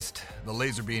the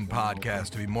LazerBean podcast,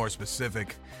 to be more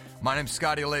specific. My name's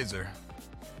Scotty Laser.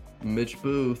 Mitch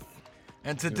Booth.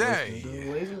 And today,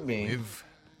 LazerBean.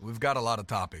 we've got a lot of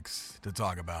topics to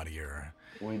talk about here.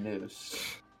 We do.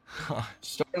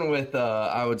 Starting with,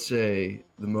 I would say,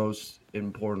 the most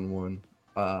important one.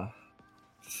 Go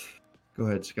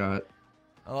ahead, Scott.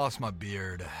 I lost my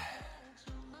beard.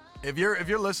 If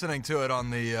you're listening to it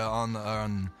on the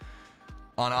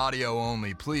on audio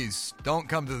only, please don't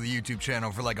come to the YouTube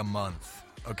channel for like a month.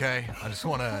 Okay? I just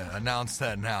want to announce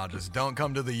that now. Just don't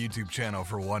come to the YouTube channel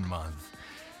for 1 month.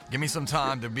 Give me some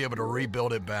time to be able to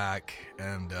rebuild it back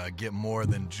and get more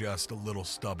than just a little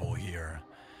stubble here.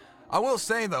 I will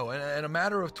say, though, in a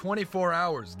matter of 24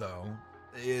 hours, though,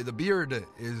 the beard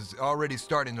is already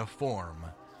starting to form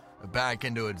back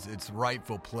into its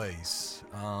rightful place.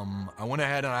 I went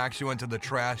ahead and I actually went to the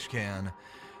trash can,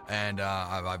 and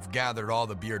I've gathered all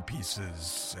the beard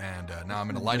pieces, and now I'm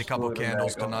going to light a couple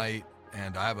candles tonight,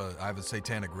 and I have a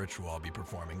satanic ritual I'll be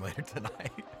performing later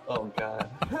tonight. Oh, God.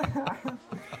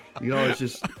 You always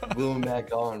just glue them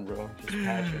back on, bro. Just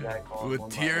patch it back on. With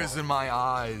tears in my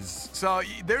eyes. So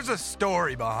there's a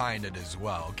story behind it as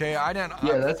well, okay?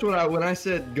 Yeah, that's what when I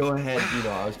said go ahead,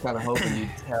 I was kind of hoping you'd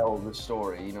tell the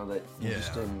story, that you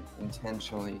just didn't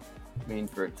intentionally mean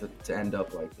for it to end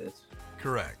up like this.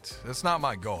 Correct. That's not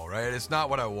my goal, right? It's not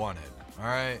what I wanted, all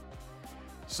right?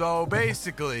 So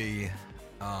basically,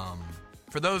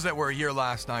 for those that were here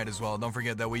last night as well, don't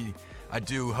forget that I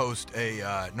do host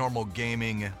a normal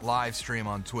gaming live stream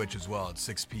on Twitch as well at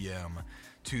 6 p.m.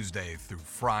 Tuesday through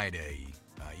Friday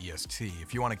EST.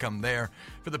 If you want to come there,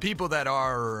 for the people that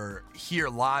are here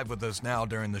live with us now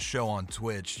during the show on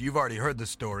Twitch, you've already heard the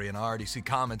story, and I already see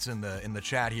comments in the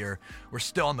chat here. We're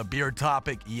still on the beard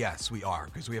topic. Yes, we are,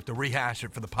 because we have to rehash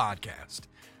it for the podcast.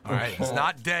 All right, it's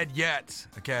not dead yet.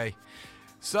 Okay,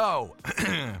 so.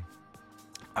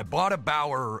 I bought a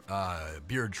Bauer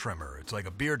beard trimmer. It's like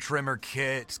a beard trimmer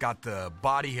kit. It's got the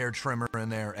body hair trimmer in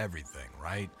there, everything,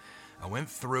 right? I went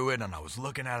through it and I was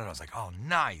looking at it. I was like, oh,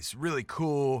 nice, really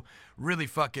cool, really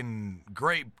fucking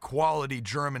great quality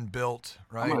German built,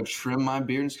 right? I'm going to trim my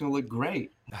beard. It's going to look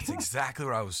great. That's exactly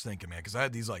what I was thinking, man, because I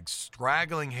had these like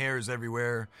straggling hairs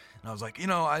everywhere. And I was like,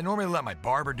 I normally let my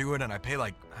barber do it and I pay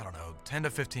like, I don't know, 10 to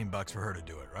 15 bucks for her to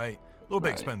do it, right? A little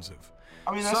bit expensive.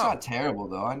 I mean, that's not terrible,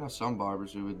 though. I know some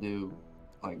barbers who would do,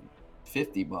 like,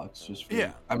 $50 just for...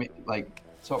 Yeah. I mean, like,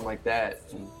 something like that.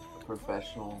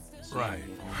 Professional. Right.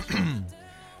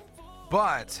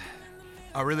 But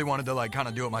I really wanted to, like, kind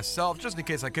of do it myself, just in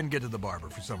case I couldn't get to the barber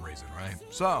for some reason, right?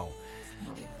 So,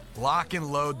 lock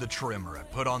and load the trimmer. I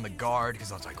put on the guard,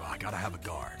 because I was like, well, I gotta have a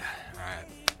guard. All right.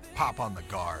 Pop on the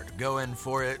guard. Go in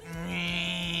for it.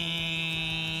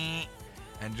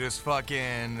 And just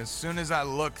fucking, as soon as I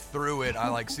look through it, I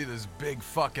like see this big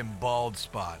fucking bald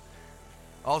spot.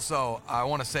 Also, I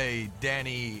want to say,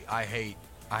 Danny, I hate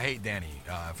Danny.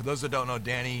 For those that don't know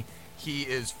Danny, he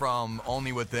is from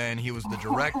Only Within. He was the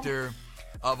director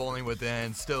of Only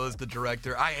Within, still is the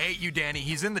director. I hate you, Danny.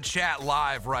 He's in the chat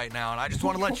live right now, and I just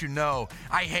want to let you know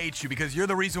I hate you because you're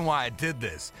the reason why I did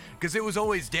this. Because it was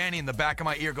always Danny in the back of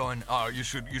my ear going, "Oh, you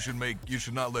should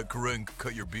not let Corinne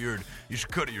cut your beard. You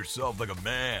should cut it yourself like a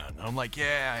man." And I'm like,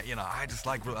 yeah,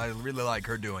 I really like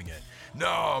her doing it.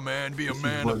 No, man, be a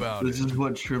man about it. This is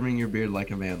what trimming your beard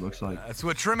like a man looks like. That's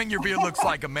what trimming your beard looks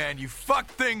like a man. You fuck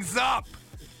things up,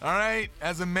 all right,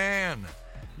 as a man.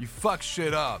 You fuck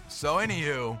shit up. So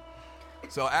anywho,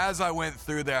 as I went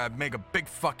through there, I'd make a big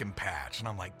fucking patch. And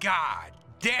I'm like, God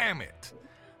damn it.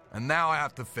 And now I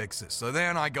have to fix it. So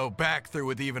then I go back through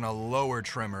with even a lower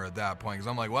trimmer at that point. Because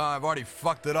I'm like, well, I've already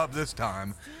fucked it up this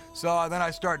time. So then I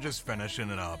start just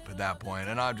finishing it up at that point.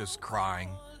 And I'm just crying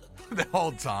the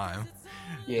whole time.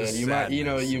 Yeah, you might,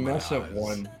 you mess up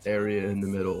one area in the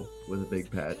middle with a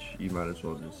big patch. You might as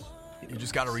well just... You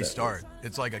just got to restart.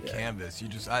 It's like a canvas.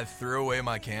 I threw away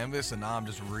my canvas, and now I'm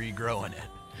just regrowing it.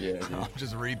 Yeah, dude. I'm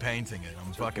just repainting it.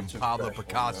 I'm fucking Pablo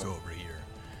Picasso over here.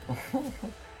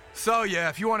 So, yeah,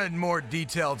 if you want a more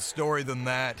detailed story than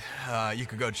that, you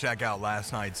could go check out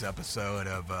last night's episode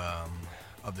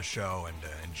of the show and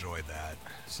enjoy that.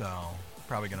 So,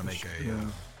 probably going to make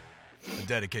a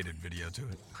dedicated video to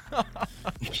it.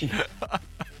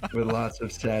 With lots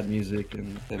of sad music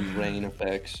and rain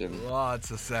effects and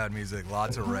lots of sad music,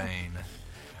 lots of rain.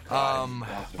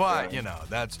 But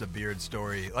that's the beard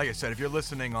story. Like I said, if you're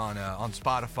listening on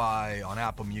Spotify, on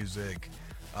Apple Music,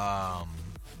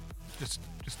 just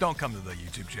don't come to the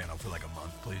YouTube channel for like a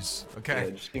month, please. Okay. Yeah,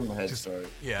 just give them a head start.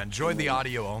 Yeah, enjoy the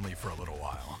audio only for a little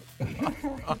while.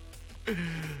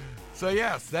 So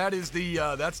yes, that's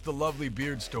the lovely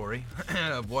beard story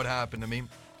of what happened to me,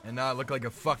 and now I look like a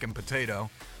fucking potato.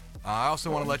 I also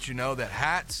want to let you know that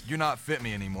hats do not fit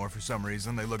me anymore for some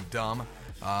reason. They look dumb.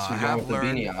 So I have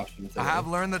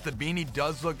learned that the beanie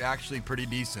does look actually pretty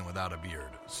decent without a beard.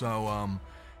 So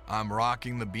I'm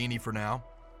rocking the beanie for now.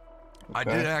 Okay. I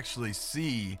did actually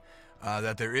see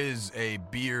that there is a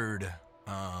beard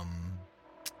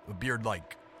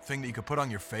like thing that you could put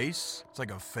on your face. It's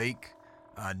like a fake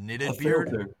knitted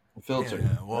beard. A filter.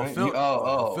 Yeah, well, right?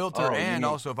 Filter, and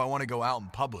also if I want to go out in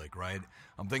public, right?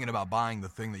 I'm thinking about buying the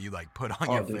thing that you like put on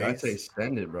your face. I'd say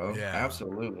send it, bro. Yeah,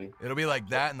 absolutely. It'll be like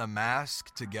that and the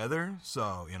mask together.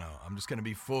 So I'm just gonna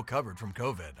be full covered from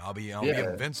COVID. I'll be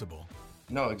invincible.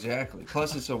 No, exactly.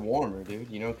 Plus, it's a warmer, dude.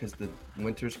 Because the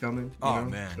winter's coming. Oh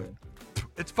man, so.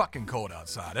 It's fucking cold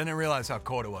outside. I didn't realize how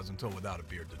cold it was until without a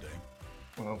beard today.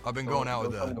 Well, I've been going out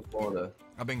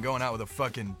with a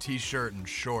fucking t-shirt and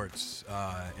shorts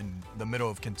in the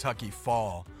middle of Kentucky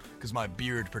fall because my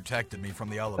beard protected me from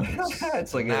the elements.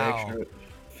 It's like an extra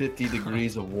 50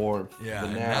 degrees of warmth. Yeah,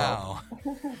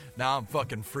 now I'm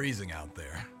fucking freezing out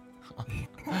there.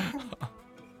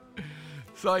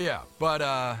 So yeah, but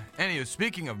anyway,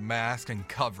 speaking of mask and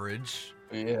coverage,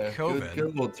 COVID.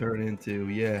 Good will turn into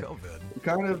COVID.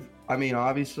 Kind of. I mean,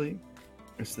 obviously.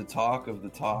 It's the talk of the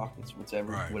talk. It's what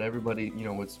everybody,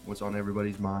 what's on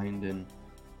everybody's mind, and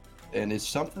it's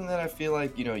something that I feel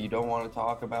like you don't want to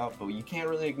talk about, but you can't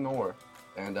really ignore.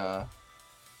 And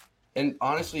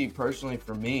honestly, personally,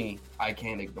 for me, I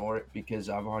can't ignore it because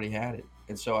I've already had it.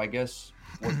 And so I guess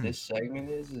what this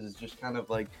segment is just kind of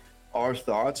like our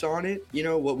thoughts on it.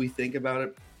 What we think about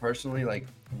it personally, like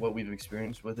what we've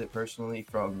experienced with it personally,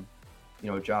 from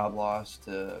job loss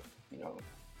to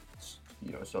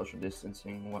social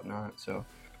distancing and whatnot. So,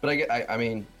 but I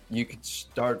mean, you could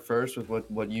start first with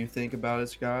what you think about it,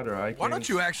 Scott, or I can. Why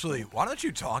don't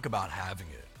you talk about having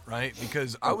it, right?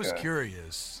 Because I was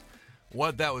curious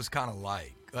what that was kind of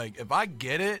like. Like, if I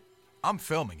get it, I'm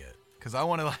filming it because I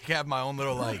want to have my own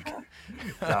little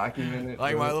document it,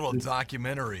 my little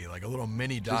documentary, like a little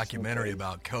mini documentary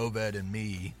about COVID and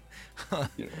me.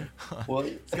 Well,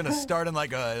 it's gonna start in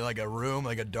like a room,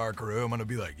 like a dark room. I'm gonna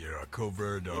be like,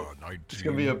 COVID-19. It's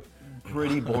gonna be a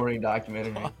pretty boring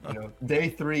documentary. Day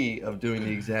 3 of doing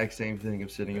the exact same thing of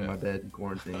sitting in my bed in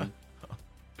quarantine.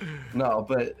 No,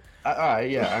 but all right,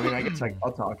 yeah. I mean, I guess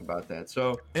I'll talk about that.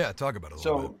 So talk about it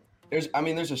a little bit.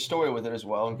 There's a story with it as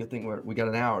well. And good thing we got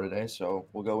an hour today, so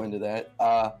we'll go into that.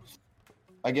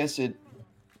 I guess it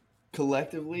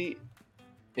collectively.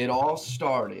 It all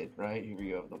started, right? Here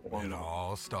we go. It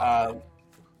all started.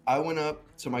 I went up.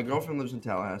 So my girlfriend lives in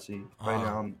Tallahassee. Right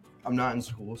now, I'm not in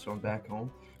school, so I'm back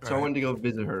home. So I wanted to go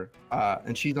visit her.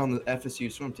 And she's on the FSU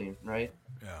swim team, right?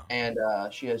 Yeah. And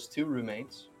she has 2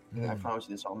 roommates. And I promise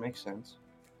you this all makes sense.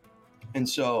 And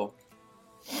so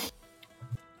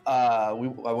I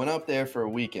went up there for a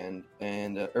weekend.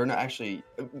 And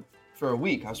for a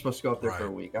week. I was supposed to go up there for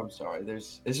a week. I'm sorry.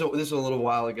 This is a little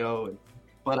while ago.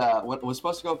 But was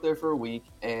supposed to go up there for a week,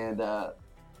 and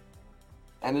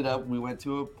ended up we went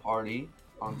to a party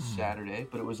on Saturday,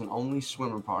 but it was an only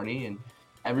swimmer party, and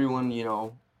everyone,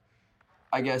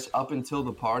 I guess up until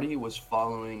the party was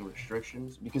following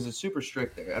restrictions because it's super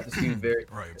strict there. FSU very,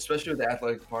 especially with the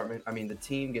athletic department. I mean, the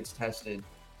team gets tested.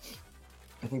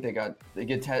 I think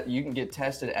you can get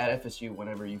tested at FSU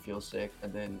whenever you feel sick,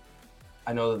 and then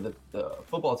I know that the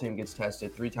football team gets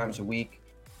tested 3 times a week.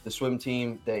 The swim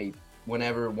team,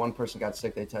 whenever one person got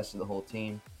sick, they tested the whole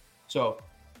team. So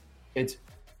it's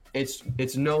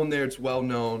known there. It's well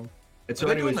known. Are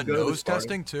they doing the nose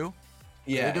testing too?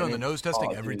 Yeah, they're doing the nose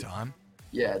testing every time.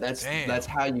 Yeah, that's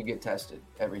how you get tested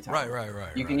every time.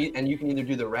 Right. You can either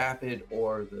do the rapid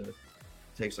or it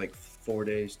takes like 4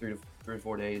 days, 3 or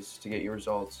 4 days to get your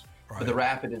results. Right. But the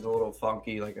rapid is a little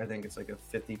funky. Like I think it's like a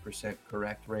 50%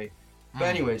 correct rate. But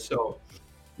anyway, so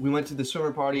we went to the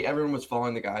swimmer party. Everyone was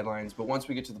following the guidelines. But once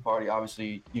we get to the party,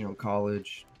 obviously,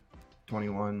 college,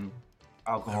 21,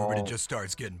 alcohol. Everybody just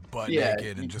starts getting butt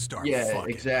naked and just starts fucking. Yeah,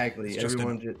 exactly. It's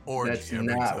Everyone just an orgy. That's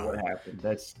not what happened.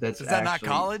 That's Is that not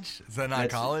college? Is that not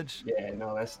college? Yeah,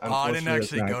 no, that's. I didn't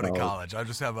actually go to college. I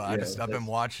just have I've been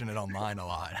watching it online a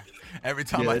lot. Every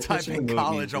time I type in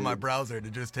college on my browser,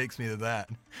 it just takes me to that.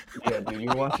 Yeah, dude,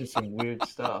 you're watching some weird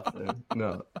stuff. Man.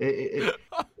 No,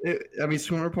 I mean,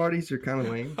 swimmer parties are kind of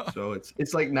lame. So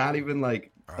it's like not even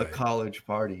like a college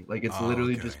party. Like it's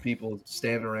literally just people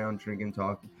standing around drinking,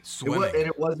 talking. Swimming. And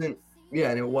it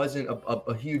wasn't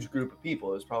a huge group of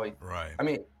people. It was probably I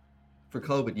mean, for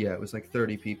COVID, it was like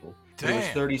 30 people. It was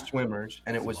 30 swimmers,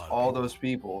 and it was all those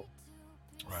people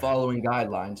following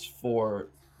guidelines for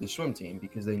the swim team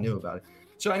because they knew about it.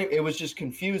 So anyway, it was just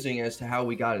confusing as to how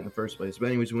we got it in the first place. But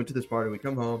anyways, we went to this party. We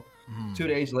come home. 2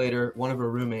 days later, one of her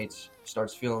roommates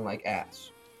starts feeling like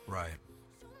ass. Right.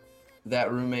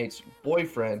 That roommate's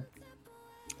boyfriend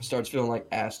starts feeling like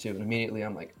ass too. And immediately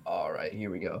I'm like, all right,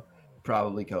 here we go.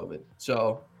 Probably COVID.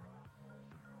 So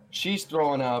she's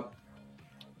throwing up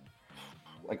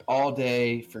like all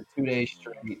day for 2 days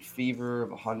straight, fever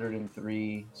of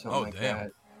 103, something like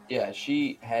that. Yeah,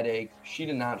 she headache. She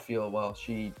did not feel well.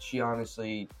 She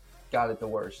honestly got it the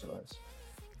worst of us.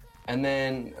 And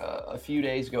then a few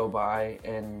days go by,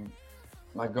 and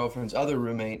my girlfriend's other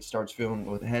roommate starts feeling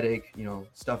with a headache,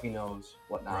 stuffy nose,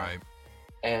 whatnot. Right.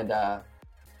 And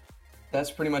that's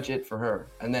pretty much it for her.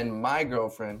 And then my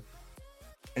girlfriend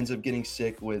ends up getting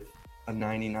sick with a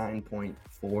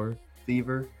 99.4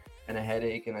 fever and a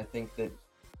headache. And I think that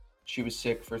she was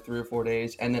sick for 3 or 4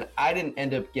 days. And then I didn't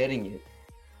end up getting it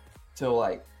till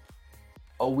like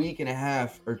a week and a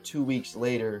half or 2 weeks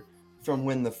later from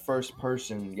when the first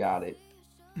person got it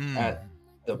at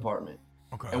the apartment.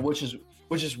 Okay. And which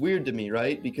is weird to me,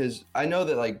 right? Because I know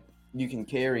that like you can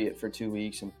carry it for 2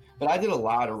 weeks, but I did a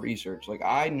lot of research. Like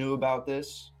I knew about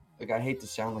this. Like I hate to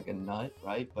sound like a nut,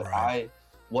 right? But I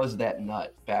was that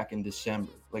nut back in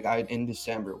December. Like in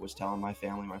December was telling my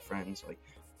family, my friends, like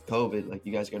COVID, like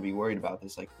you guys gotta be worried about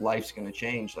this. Like life's gonna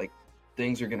change. Like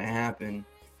things are gonna happen.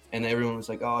 And everyone was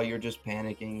like, oh, you're just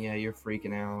panicking. Yeah, you're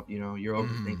freaking out. You're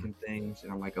overthinking things.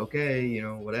 And I'm like, okay,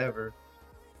 whatever.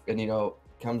 And,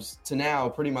 comes to now,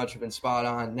 pretty much been spot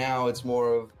on. Now it's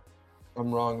more of,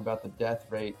 I'm wrong about the death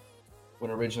rate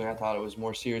when originally I thought it was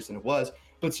more serious than it was.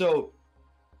 But so,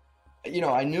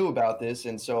 I knew about this.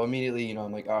 And so immediately,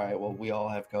 I'm like, all right, well, we all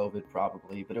have COVID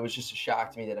probably. But it was just a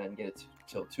shock to me that I didn't get it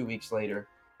till 2 weeks later.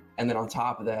 And then on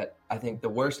top of that, I think the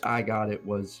worst I got it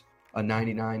was a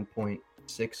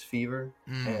 99.6 fever.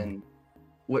 And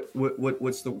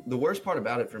what's the worst part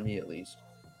about it for me, at least,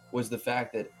 was the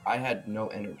fact that I had no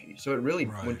energy. So it really,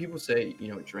 when people say,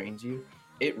 it drains you,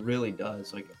 it really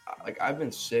does. Like I've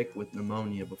been sick with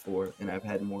pneumonia before, and I've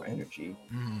had more energy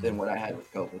than what I had with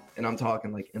COVID. And I'm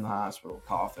talking like in the hospital,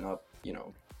 coughing up,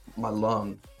 my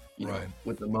lung,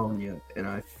 with pneumonia, and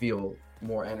I feel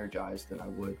more energized than I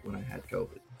would when I had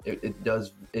COVID. It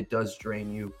does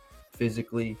drain you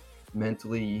physically,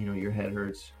 mentally. Your head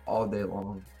hurts all day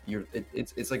long.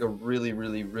 It's like a really,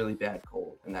 really, really bad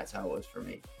cold, and that's how it was for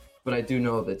me. But I do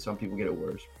know that some people get it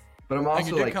worse. But I'm also and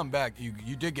you did come back.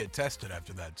 You did get tested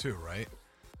after that too, right?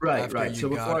 Right. So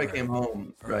before I came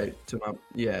home, coming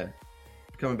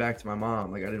back to my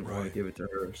mom, like I didn't want to give it to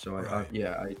her. So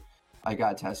I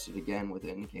got tested again with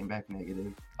it and came back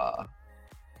negative.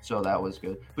 So that was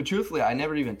good. But truthfully, I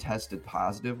never even tested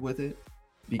positive with it.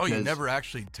 Because, you never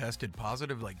actually tested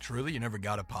positive? Like truly, you never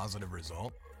got a positive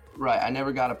result? Right. I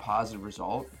never got a positive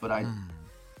result,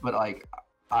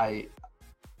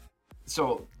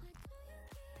 so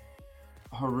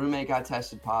her roommate got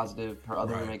tested positive. Her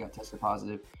other roommate got tested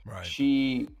positive. Right.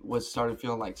 She started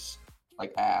feeling like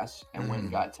ass, and when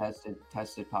got tested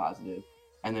positive,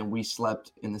 and then we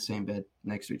slept in the same bed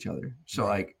next to each other. So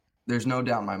like, there's no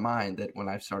doubt in my mind that when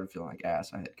I started feeling like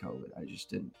ass, I had COVID. I just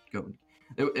didn't go.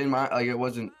 It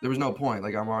wasn't. There was no point.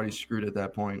 Like I'm already screwed at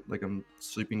that point. Like I'm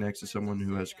sleeping next to someone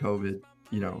who has COVID.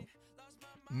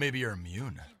 Maybe you're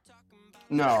immune.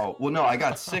 No, I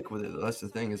got sick with it. That's the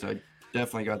thing, is I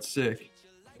definitely got sick.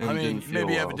 I mean,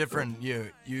 maybe you have a different.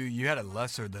 You had it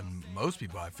lesser than most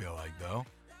people. I feel like though.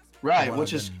 Right,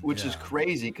 which is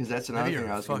crazy, because that's another thing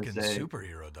I was going to say.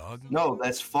 Superhero, dog. No,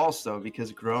 that's false though,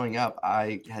 because growing up,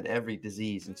 I had every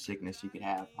disease and sickness you could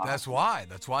have. That's why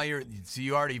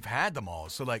you already had them all.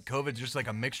 So like COVID's just like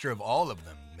a mixture of all of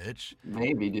them, Mitch.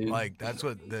 Maybe, dude. Like that's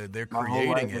what they're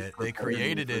creating it. They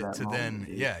created it to then.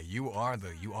 Dude. Yeah, you are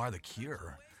the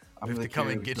cure. We have to come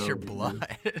and get your blood.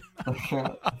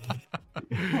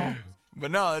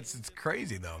 But no, it's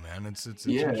crazy though, man. It's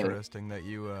interesting that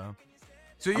you.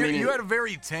 So you had a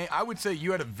very tame. I would say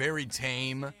you had a very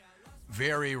tame,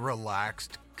 very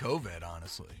relaxed COVID.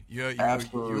 Honestly, you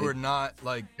were not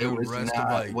like the rest of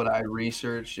like what I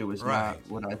researched. It was not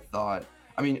what I thought.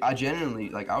 I mean, I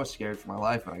genuinely I was scared for my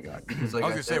life when I got it, because like I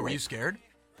was gonna say, were you scared?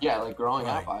 Yeah, like growing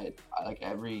up, I like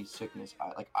every sickness.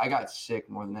 I got sick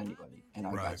more than anybody, and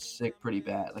I got sick pretty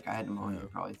bad. Like I had pneumonia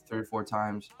probably 3 or 4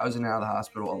 times. I was in and out of the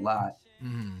hospital a lot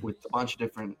with a bunch of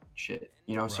different shit.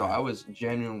 So I was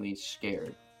genuinely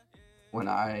scared when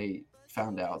I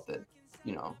found out that,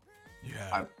 I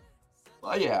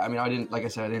mean, I didn't, like I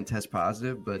said, I didn't test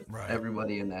positive, but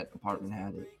everybody in that apartment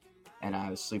had it, and I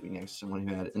was sleeping next to someone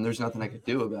who had it, and there's nothing I could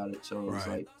do about it. So it was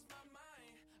like,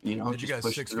 You know, Did you just guys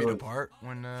push 6 through feet it. apart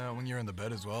when you're in the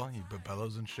bed as well? You put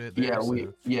pillows and shit there? Yeah, So...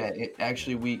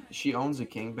 she owns a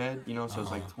king bed, you know, so it's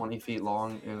like 20 feet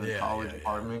long in a college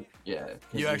apartment. Yeah.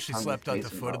 You there's actually tons of slept at the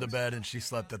space in foot of the house. bed, and she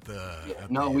slept at the. Yeah. At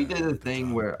No, the, we did a at the thing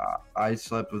top. where I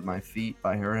slept with my feet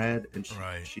by her head, and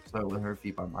Right. she slept with her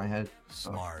feet by my head.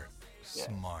 Smart. Yeah.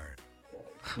 Smart.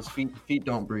 Because feet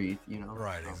don't breathe, you know.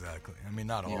 Right, exactly. I mean,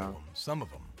 not all of them. Some of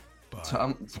them. But...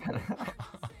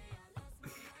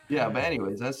 Yeah, but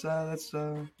anyways, that's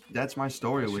my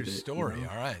story That's with your it. story. You know?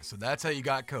 All right. So that's how you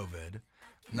got COVID.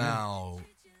 Now,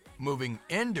 moving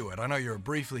into it, I know you were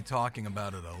briefly talking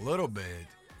about it a little bit.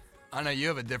 I know you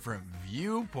have a different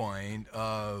viewpoint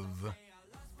of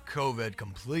COVID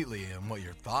completely and what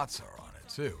your thoughts are on it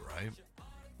too, right?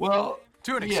 Well,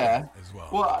 to an extent as well.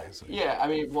 Well, obviously. yeah. I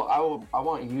mean, I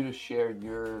want you to share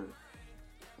your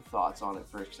thoughts on it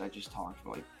first, because I just talked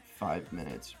for like 5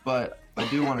 minutes. But I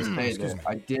do want to say that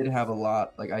I did have a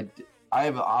lot. Like I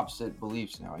have opposite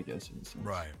beliefs now, I guess, in a sense.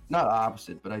 Right. Not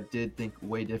opposite, but I did think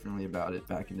way differently about it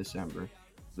back in December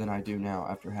than I do now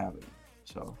after having it.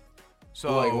 So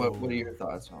like, what are your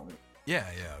thoughts on it? Yeah.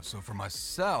 So for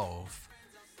myself,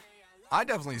 I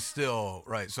definitely still,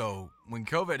 right. So when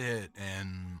COVID hit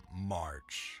in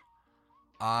March,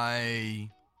 I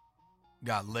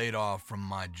got laid off from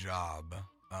my job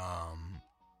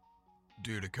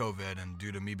due to COVID and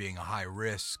due to me being a high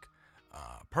risk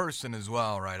person as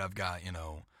well, right? I've got,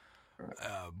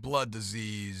 blood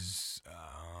disease.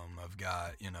 I've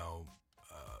got,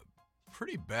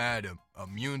 pretty bad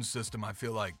immune system, I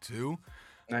feel like, too.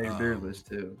 Now you're beardless,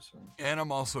 too. So. And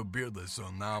I'm also beardless, so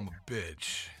now I'm a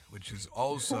bitch, which is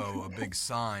also a big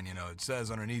sign. It says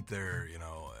underneath there,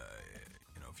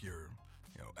 if you're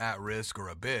at risk or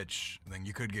a bitch, then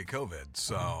you could get COVID.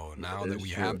 So now that we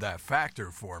have that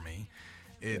factor for me,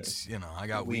 it's, I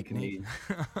got weak knees.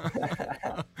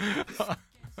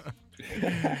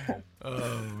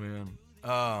 Oh, man.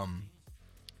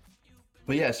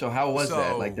 But yeah, so how was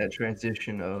that? Like that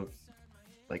transition of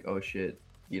like, oh shit,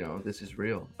 this is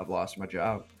real. I've lost my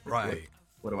job. Right.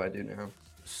 What do I do now?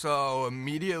 So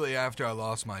immediately after I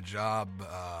lost my job,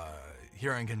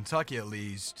 here in Kentucky at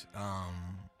least,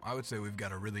 I would say we've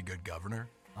got a really good governor.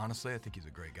 Honestly, I think he's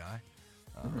a great guy.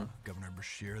 Governor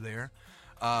Bashir there.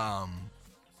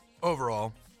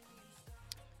 Overall,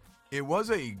 it was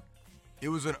an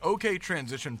okay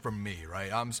transition from me,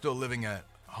 right? I'm still living at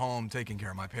home, taking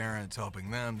care of my parents, helping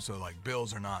them. So like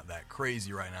bills are not that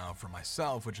crazy right now for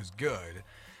myself, which is good.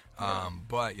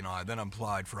 But I then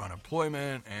applied for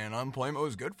unemployment, and unemployment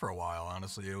was good for a while.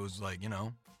 Honestly, it was like,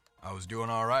 I was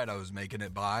doing all right. I was making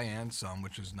it by and some,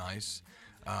 which is nice.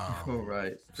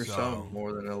 Right. For some,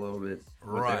 more than a little bit.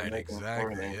 Right,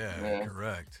 exactly. Yeah,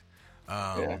 correct.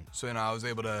 So, I was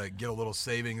able to get a little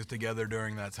savings together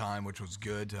during that time, which was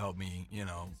good to help me,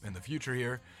 in the future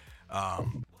here.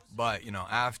 But,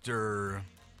 after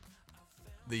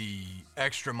the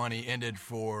extra money ended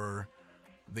for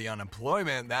the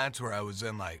unemployment, that's where I was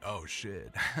in like, oh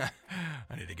shit,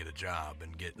 I need to get a job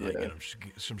and get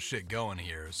some shit going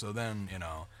here. So then,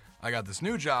 I got this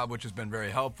new job, which has been very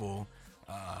helpful.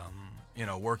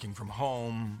 Working from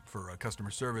home for a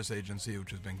customer service agency,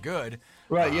 which has been good.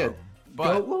 Right. Yeah.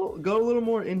 But go a little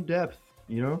more in depth,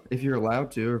 if you're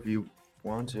allowed to, or if you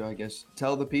want to, I guess,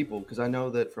 tell the people, because I know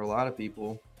that for a lot of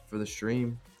people, for the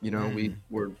stream, we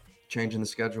were changing the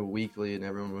schedule weekly, and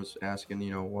everyone was asking,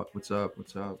 what's up.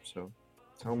 So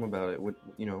tell them about it.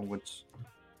 What's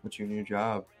your new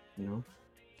job? Yeah.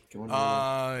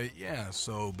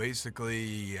 So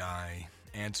basically, I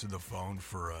answer the phone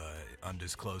for a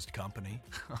undisclosed company.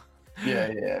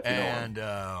 And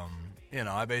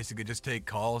I basically just take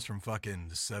calls from fucking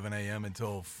 7 a.m.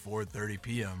 until 4:30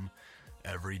 p.m.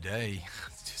 every day.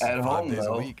 Just at 5 home, days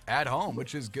though. a week. At home,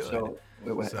 which is good. So I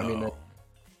mean, that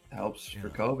helps for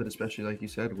COVID, especially like you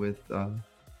said with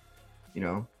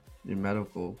your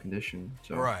medical condition.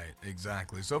 So right,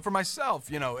 exactly. So for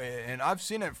myself, and I've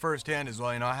seen it firsthand as well.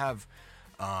 I have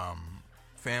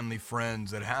family friends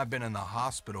that have been in the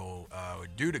hospital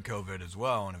due to COVID as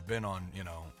well, and have been on,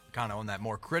 kind of on that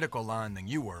more critical line than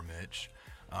you were, Mitch.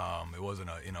 It wasn't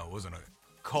a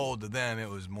cold to them. It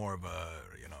was more of a,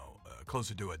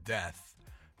 closer to a death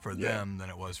for them than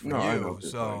it was for you. I know like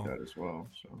that as well.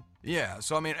 So yeah.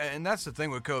 So I mean, and that's the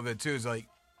thing with COVID too, is like,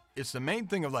 it's the main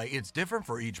thing of like, it's different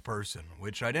for each person,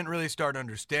 which I didn't really start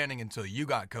understanding until you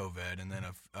got COVID, and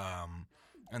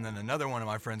then another one of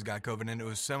my friends got COVID, and it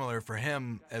was similar for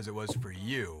him as it was for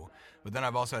you. But then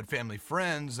I've also had family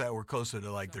friends that were closer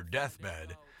to like their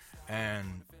deathbed,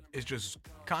 and it's just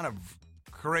kind of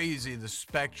crazy, the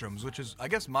spectrums, which is, I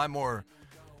guess, my more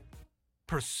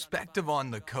perspective on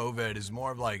the COVID is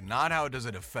more of like not how does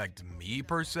it affect me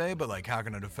per se, but like how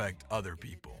can it affect other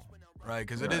people, right?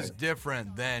 Because it is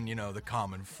different than, you know, the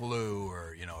common flu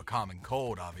or, you know, a common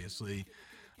cold, obviously.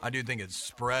 I do think it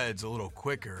spreads a little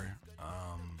quicker,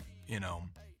 you know.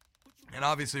 And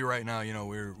obviously right now, you know,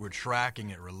 we're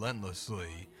tracking it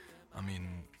relentlessly. I mean,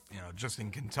 you know, just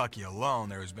in Kentucky alone,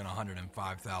 there has been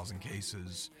 105,000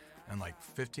 cases and like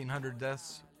 1,500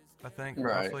 deaths, I think,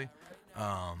 roughly.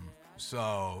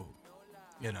 So,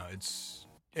 you know,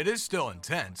 it is still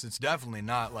intense. It's definitely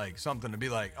not like something to be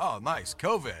like, oh, nice,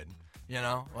 COVID, you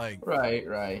know, like.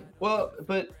 Right. Well,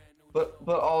 but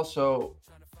also,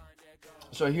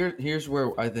 so here's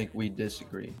where I think we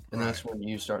disagree, and that's when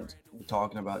you start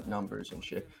talking about numbers and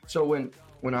shit. So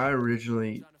when I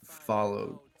originally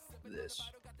followed this,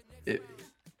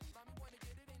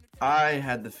 I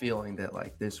had the feeling that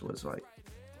like this was like,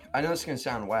 I know it's gonna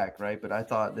sound whack, right? But I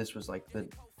thought this was like the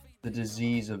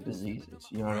disease of diseases.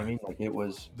 You know what I mean? Like it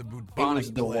was the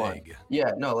bubonic plague. One.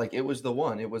 Yeah, no, like it was the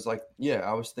one. It was like, yeah,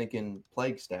 I was thinking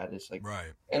plague status, like,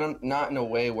 and I'm not in a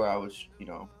way where I was, you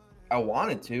know, I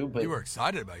wanted to, but you were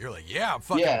excited about it. You're like, yeah,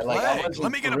 fucking yeah, plague. Like,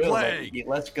 let me get a plague. Like,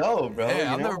 let's go, bro.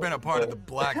 Yeah, I've never been a part of the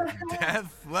Black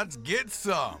Death. Let's get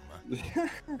some. Yeah,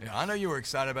 I know you were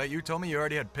excited about it. You told me you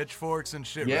already had pitchforks and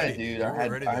shit ready. Dude, I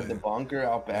had the bunker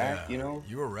out back, you know.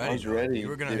 You were ready. I was ready. You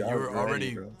were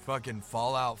already fucking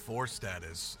Fallout 4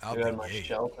 status out the gate. I had my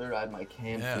shelter. I had my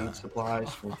canned food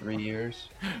supplies for 3 years.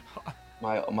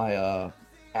 My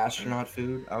astronaut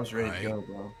food. I was ready to go,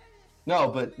 bro. No,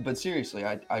 but seriously,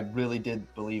 I really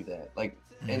did believe that. Like,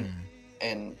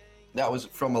 and that was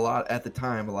from a lot of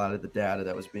the data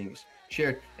that was being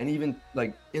shared, and even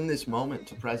like in this moment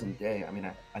to present day, I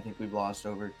mean, I think we've lost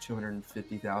over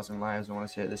 250,000 lives, I want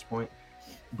to say at this point,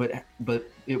 but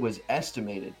it was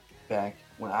estimated back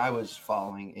when I was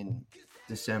following in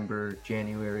December,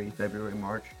 January, February,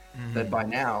 March, that by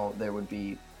now there would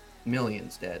be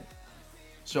millions dead.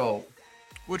 So,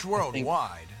 which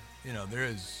worldwide, you know, there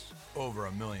is over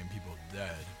 1 million people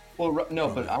dead. Well, no,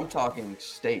 but I'm talking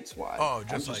states-wide. Oh,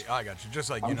 I got you. Just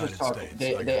like United States.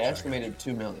 They estimated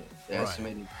 2 million. They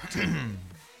estimated 2 million,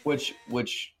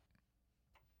 which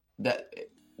that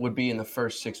would be in the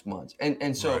first 6 months.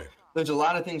 And so there's a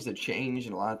lot of things that change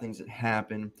and a lot of things that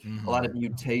happen, a lot of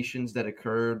mutations that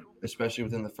occurred, especially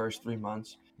within the first 3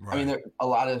 months. I mean, there are a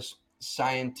lot of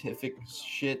scientific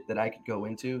shit that I could go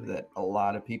into that a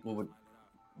lot of people would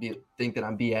think that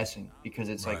I'm BSing because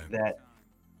it's like that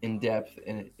in depth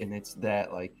and it's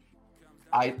that like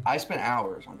I spent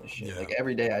hours on this shit. Like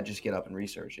every day I just get up and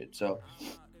research it. So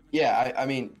yeah, I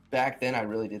mean back then I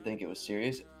really did think it was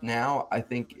serious. Now I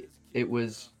think it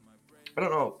was, I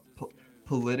don't know,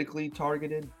 politically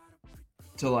targeted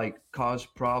to like cause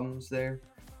problems there,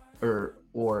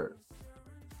 or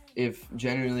if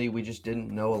generally we just didn't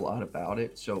know a lot about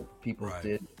it, so people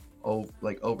did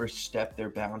overstep their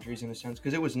boundaries in a sense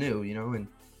because it was new, you know. And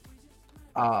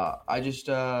I just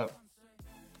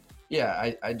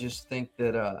think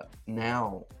that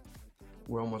now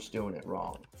we're almost doing it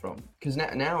wrong because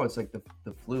now it's like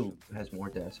the flu has more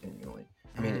deaths annually.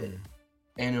 I mean,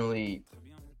 annually,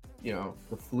 you know,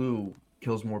 the flu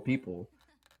kills more people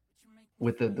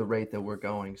with the rate that we're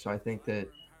going. So I think that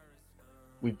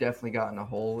we've definitely gotten a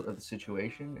hold of the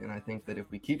situation, and I think that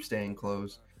if we keep staying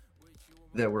closed,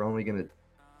 that we're only going to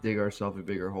dig ourselves a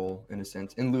bigger hole in a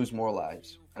sense and lose more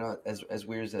lives. I know, as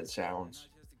weird as that sounds.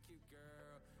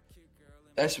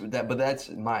 But that's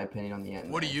my opinion on the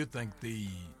end. What do you think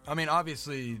I mean,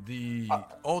 obviously the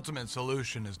ultimate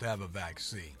solution is to have a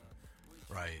vaccine,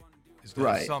 right? Is to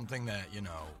have something that, you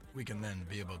know, we can then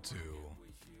be able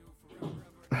to.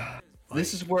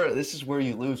 This is where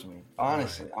you lose me.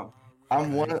 Honestly,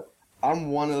 I'm one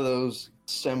of those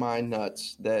semi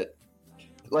nuts that,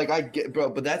 like, I get, bro,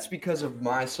 but that's because of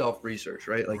my self-research,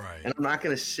 right? Like, and I'm not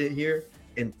gonna sit here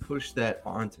and push that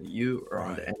onto you or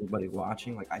onto anybody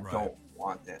watching. Like, I don't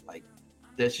want that. Like,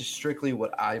 that's just strictly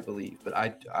what I believe. But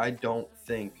I don't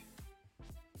think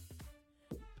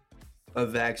a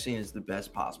vaccine is the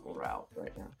best possible route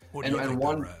right now. What do you think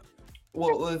one,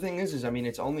 well, the thing is, I mean,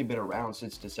 it's only been around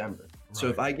since December. So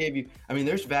if I gave you, I mean,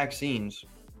 there's vaccines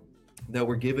that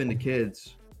were given to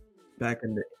kids back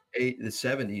in the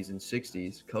 70s and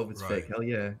 60s. COVID's fake. Hell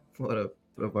yeah. What up,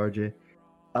 RJ?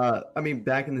 I mean,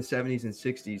 back in the 70s and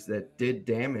 60s that did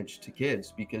damage to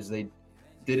kids because they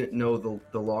didn't know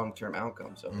the long-term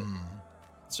outcomes of it.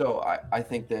 So I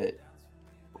think that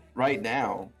right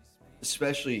now,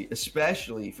 especially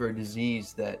for a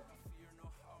disease that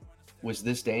was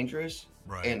this dangerous,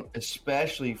 and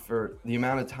especially for the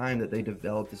amount of time that they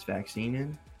developed this vaccine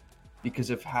in, because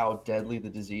of how deadly the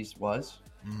disease was,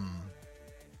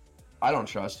 I don't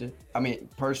trust it. I mean,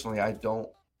 personally, I don't.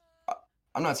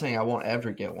 I'm not saying I won't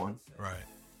ever get one. Right.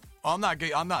 Well,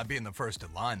 I'm not being the first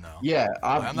in line though. Yeah,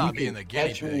 I'm not being the guinea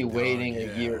catch pig. me waiting dog.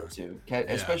 a year or two,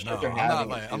 especially if they're I'm having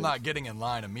not, I'm not getting in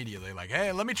line immediately. Like,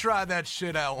 hey, let me try that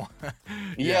shit out.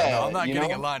 Yeah, I'm not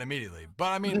getting in line immediately. But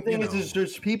I mean, the thing is,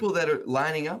 there's people that are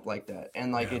lining up like that,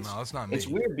 and like that's not me. It's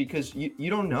weird because you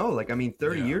don't know. Like, I mean,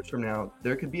 30 years from now,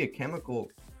 there could be a chemical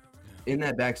in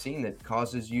that vaccine that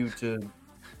causes you to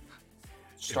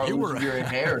start losing your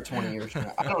hair 20 years from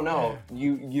now. I don't know.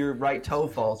 Your right toe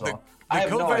falls off. The I have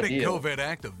COVID no idea. and COVID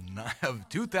Act of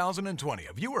 2020.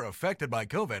 If you were affected by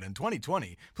COVID in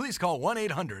 2020, please call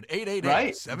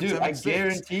 1-800-888-7776. Right, dude. I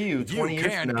guarantee you, 20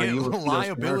 years from now, you will see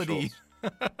liability.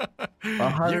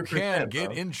 You can get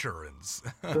bro. insurance.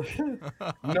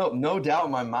 No doubt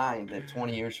in my mind that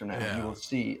 20 years from now you will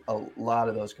see a lot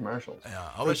of those commercials. Yeah,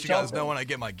 I'll let you guys know when I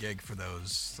get my gig for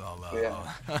those.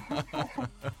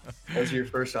 That's your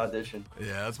first audition.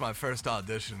 Yeah, that's my first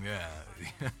audition.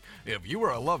 Yeah, if you or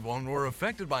a loved one were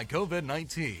affected by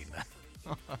COVID-19.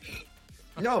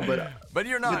 No, but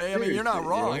you're not. I mean, you're not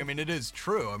wrong. I mean, it is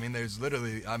true. I mean, there's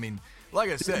literally. I mean,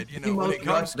 like I said, when it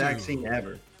comes to vaccine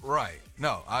ever. Right.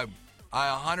 No, I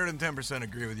 110%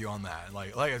 agree with you on that.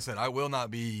 Like I said, I will not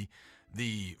be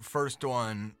the first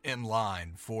one in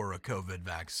line for a COVID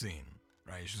vaccine.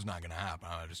 Right? It's just not gonna happen.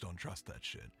 I just don't trust that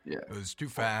shit. Yeah. It was too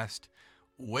fast,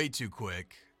 way too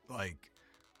quick. Like,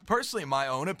 personally, my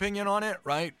own opinion on it,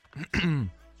 right?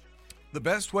 The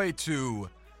best way to,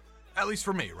 at least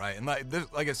for me, right? And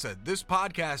like I said, this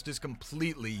podcast is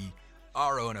completely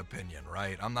our own opinion,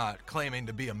 right? I'm not claiming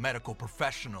to be a medical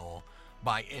professional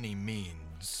by any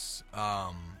means.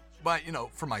 But,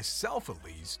 for myself at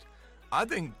least, I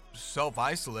think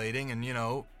self-isolating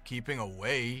and, keeping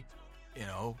away,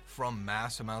 from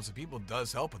mass amounts of people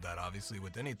does help with that, obviously,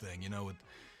 with anything.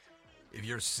 If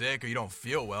you're sick or you don't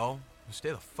feel well, stay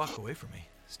the fuck away from me.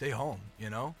 Stay home,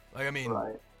 Like, I mean,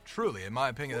 right. Truly, in my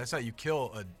opinion, that's how you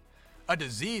kill a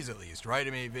disease, at least, right?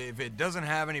 I mean, if it doesn't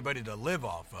have anybody to live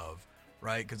off of,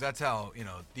 right? Because that's how,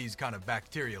 these kind of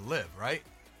bacteria live, right?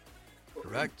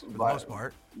 Correct, for the most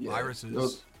part. Yeah.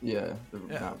 Viruses.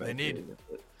 Not they need,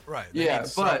 right? They need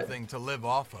something to live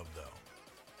off of, though.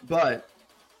 But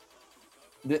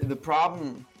the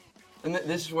problem, and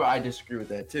this is where I disagree with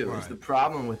that too. Right. Is the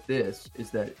problem with this is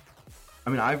that,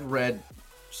 I mean, I've read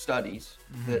studies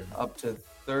that up to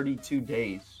 32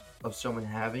 days of someone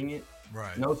having it,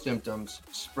 right, no symptoms,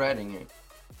 spreading it,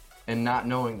 and not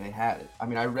knowing they had it. I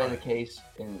mean, I read a case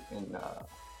in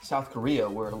South Korea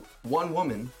where one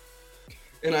woman.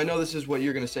 And I know this is what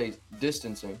you're going to say,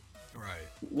 distancing. Right.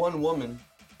 One woman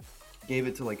gave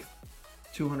it to like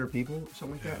 200 people,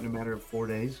 something like that, in a matter of 4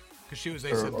 days. Because she was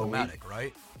asymptomatic,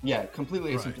 right? Yeah,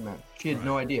 completely asymptomatic. She had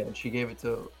no idea, and she gave it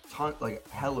to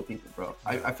hella people, bro.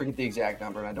 Yeah. I forget the exact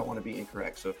number, and I don't want to be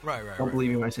incorrect, so don't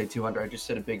believe me when I say 200. I just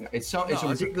said a big number. It's a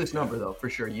ridiculous number, though, for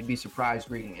sure. You'd be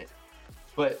surprised reading it.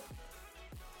 But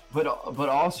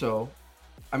also,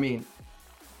 I mean,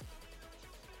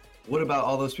 what about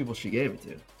all those people she gave it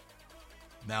to?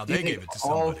 Now they gave it to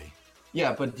somebody.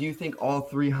 Yeah, but do you think all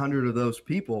 300 of those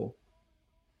people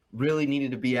really needed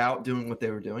to be out doing what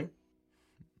they were doing?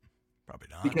 Probably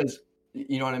not. Because,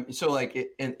 you know what I mean? So,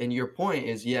 like, and your point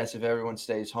is, yes, if everyone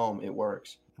stays home, it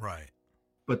works. Right.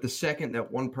 But the second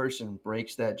that one person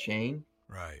breaks that chain,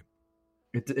 right,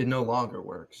 it no longer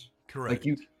works. Correct.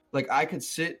 I could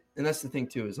sit, and that's the thing,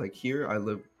 too, is like here I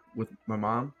live with my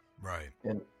mom. Right.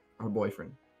 And her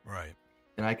boyfriend. Right.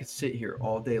 And I could sit here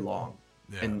all day long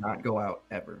and not go out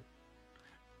ever.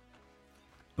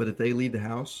 But if they leave the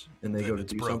house and they go to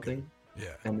do something,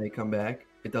 and they come back,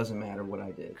 it doesn't matter what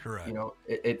I did. Correct.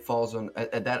 It falls on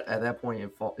at that point.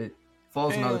 It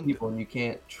falls on other people, and you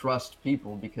can't trust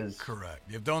people because. Correct.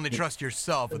 You have to only trust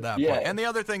yourself at that point. And the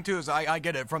other thing too is I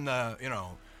get it from the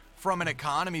from an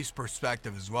economy's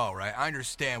perspective as well, right? I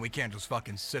understand we can't just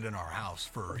fucking sit in our house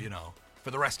for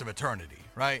the rest of eternity,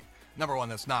 right? Number one,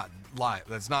 that's not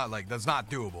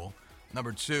doable.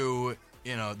 Number two,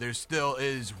 there still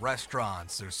is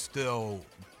restaurants, there's still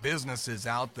businesses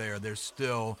out there, there's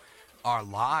still our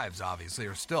lives, obviously,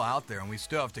 are still out there, and we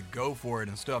still have to go for it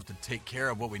and still have to take care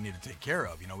of what we need to take care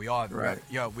of. We all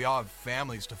have, we all have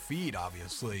families to feed,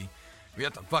 obviously. We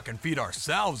have to fucking feed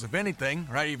ourselves, if anything,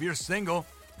 right? If you're single,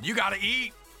 you got to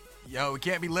eat. We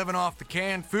can't be living off the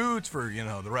canned foods for,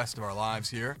 the rest of our lives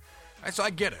here. So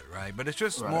I get it, right? But it's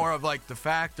just more of like the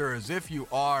factor is if you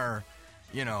are,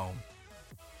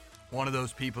 one of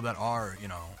those people that are,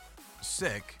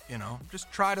 sick,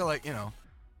 just try to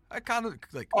I kind of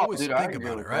always think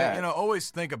about it, right? Always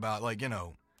think about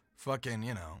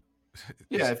fucking,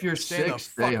 Yeah, if you're stay sick,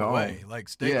 stay home. Away. Like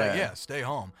stay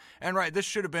home. And right, this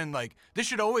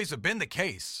should always have been the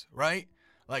case, right?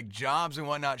 Like jobs and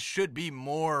whatnot should be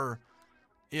more,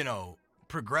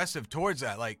 progressive towards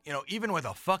that. Like, even with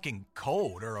a fucking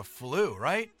cold or a flu,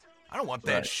 right? I don't want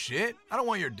that shit. I don't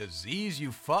want your disease,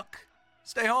 you fuck.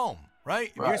 Stay home,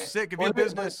 right? If you're sick, if you're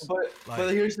business.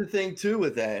 But here's the thing too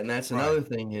with that, and that's another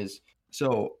thing is,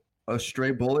 so a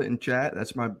stray bullet in chat.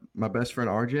 That's my best friend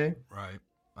RJ. Right.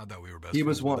 I thought we were best. He friends,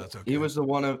 was one. That's okay. He was the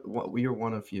one of. We are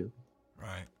one of few.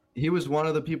 Right. He was one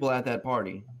of the people at that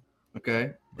party.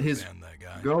 Okay. His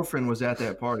girlfriend was at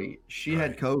that party. She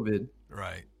had COVID.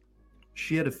 Right.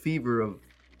 She had a fever of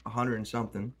 100 and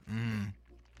something. Mm.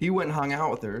 He went and hung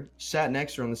out with her, sat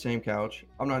next to her on the same couch.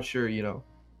 I'm not sure,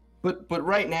 but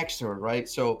right next to her, right?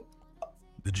 So.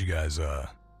 Did you guys? You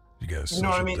know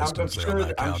what I mean? I'm sure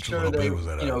they,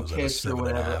 kissed or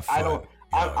whatever. I don't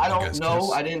know.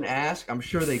 Kiss? I didn't ask. I'm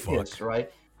sure they kissed,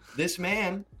 right? This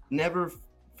man never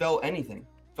felt anything.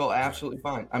 Felt absolutely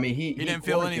fine. I mean, he didn't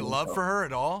feel any love for her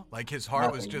at all. Like his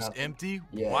heart was just empty.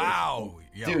 Yeah, wow,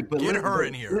 dude. But get her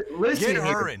in here. Listen, get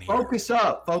her in here. Focus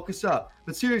up.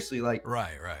 But seriously, like.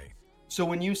 Right. So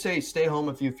when you say stay home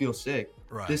if you feel sick,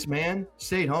 this man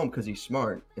stayed home because he's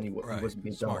smart and he wasn't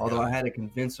being dumb. Although I had to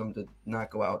convince him to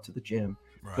not go out to the gym,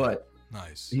 but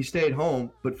he stayed home.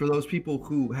 But for those people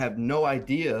who have no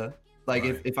idea, like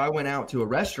if I went out to a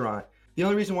restaurant, the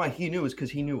only reason why he knew is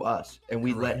because he knew us and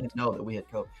we let him know that we had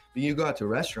COVID. But you go out to a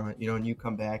restaurant, and you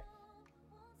come back,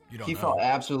 he felt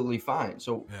absolutely fine.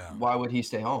 So why would he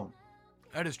stay home?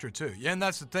 That is true too. Yeah, and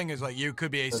that's the thing is like you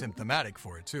could be asymptomatic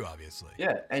for it too, obviously.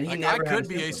 Yeah, and he I could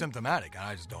be asymptomatic, and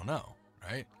I just don't know,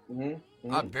 right?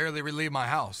 Mm-hmm. I barely leave my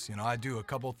house. I do a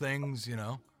couple things.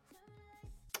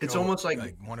 It's almost like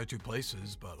one or two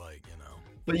places, but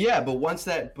But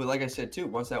like I said too,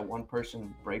 once that one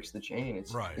person breaks the chain,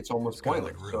 it's almost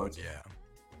pointless. Like ruined,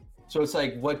 so it's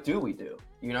like, what do we do?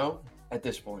 At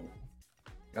this point,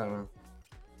 I don't know.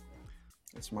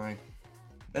 That's my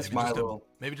little.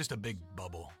 Maybe just a big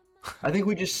bubble. I think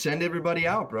we just send everybody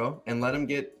out, bro, and let them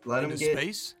get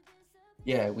space.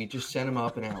 Yeah, we just send them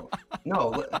up and out.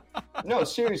 No,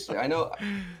 seriously. I know.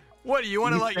 What do you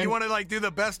want to You want to do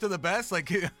the best of the best? Like,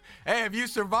 hey, if you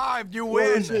survived, you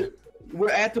win. We're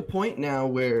at the point now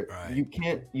where you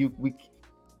can't.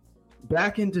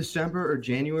 Back in December or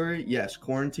January, yes,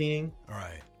 quarantining. All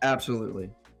right. Absolutely.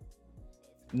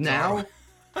 Now.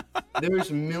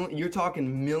 You're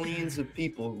talking millions of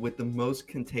people with the most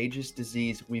contagious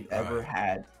disease we've ever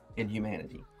had in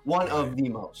humanity. One of the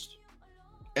most.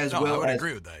 I would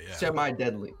agree with that,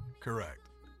 semi-deadly. Correct.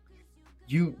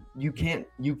 You can't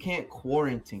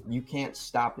quarantine. You can't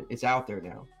stop it. It's out there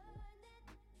now.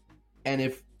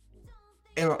 And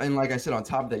like I said, on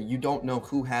top of that, you don't know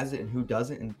who has it and who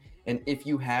doesn't, and if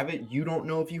you have it, you don't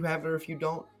know if you have it or if you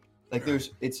don't. Like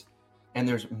there's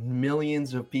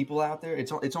millions of people out there.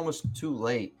 It's almost too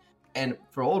late. And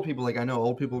for old people, like I know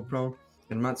old people are prone,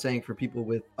 and I'm not saying for people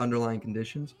with underlying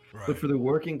conditions, but for the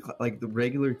working, like the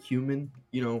regular human,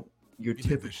 your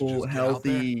typical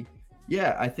healthy.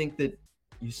 Yeah, I think that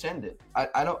you send it.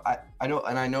 I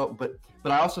know, but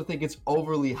I also think it's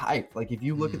overly hyped. Like if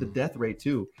you look at the death rate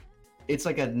too, it's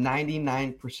like a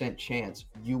 99% chance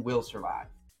you will survive.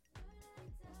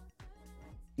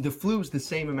 The flu's the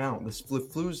same amount. The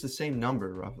flu's the same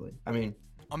number, roughly. I mean,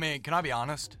 can I be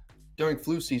honest? During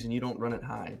flu season, you don't run it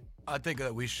high. I think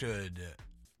that we should.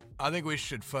 I think we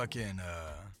should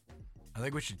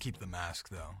keep the mask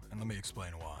though, and let me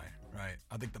explain why. Right?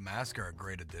 I think the masks are a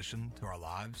great addition to our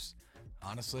lives.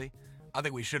 Honestly, I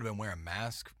think we should have been wearing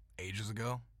masks ages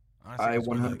ago. Honestly, I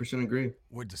 100% agree.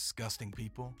 We're disgusting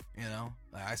people,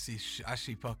 Like I see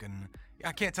fucking.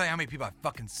 I can't tell you how many people I've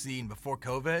fucking seen before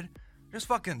COVID. Just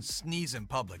fucking sneeze in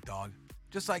public, dog.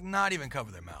 Just like not even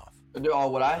cover their mouth. No,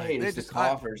 what I hate is the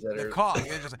coughers that are. The cough.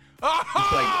 They're just like,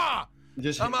 ah!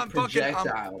 Just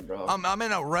projectile, bro. I'm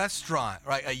in a restaurant,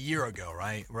 right, a year ago,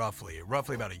 right, roughly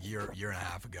about a year and a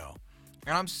half ago.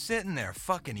 And I'm sitting there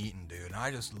fucking eating, dude. And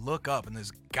I just look up and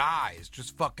this guy is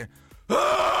just fucking, he's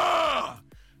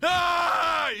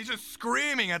just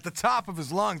screaming at the top of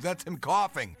his lungs. That's him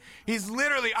coughing. He's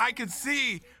literally, I could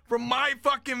see from my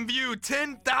fucking view,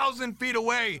 10,000 feet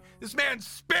away, this man's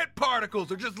spit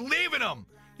particles are just leaving him.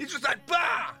 He's just like,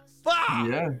 bah, bah,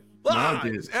 yeah, bah.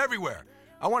 No, it's everywhere.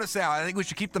 I want to say, I think we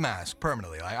should keep the mask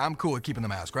permanently. Like, I'm cool with keeping the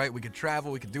mask, right? We could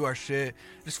travel, we could do our shit.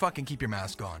 Just fucking keep your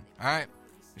mask on, all right?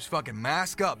 Just fucking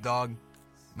mask up, dog.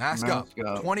 Mask up.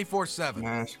 24/7.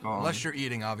 Mask on. Unless you're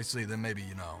eating, obviously, then maybe,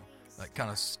 like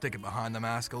kind of stick it behind the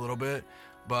mask a little bit.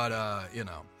 But,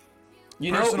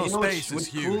 personal space is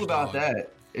huge. What's cool about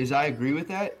that is I agree with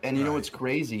that. And you know what's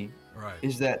crazy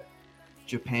is that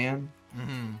Japan,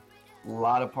 a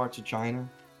lot of parts of China,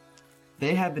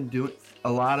 they have been doing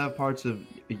a lot of parts of.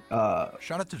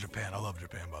 Shout out to Japan. I love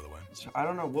Japan, by the way. So I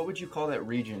don't know, what would you call that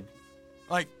region?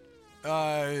 Like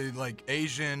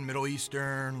Asian, Middle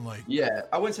Eastern, like. Yeah,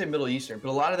 I wouldn't say Middle Eastern, but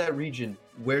a lot of that region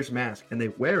wears masks, and they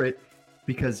wear it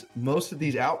because most of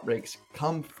these outbreaks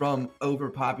come from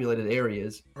overpopulated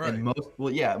areas, and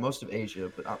most of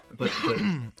Asia, but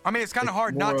I mean, it's kind of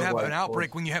hard not to have an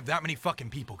outbreak when you have that many fucking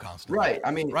people constantly. Right.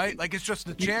 I mean, right? Like, it's just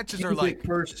the chances are like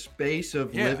per space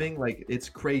of living, like it's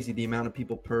crazy the amount of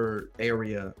people per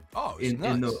area. Oh, it's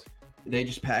nuts. They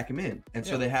just pack them in, and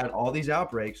so they had all these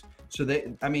outbreaks. So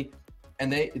they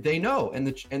know, and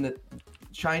the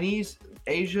Chinese,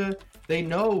 Asia, they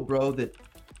know, bro, that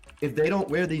if they don't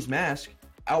wear these masks,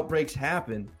 outbreaks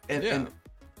happen, and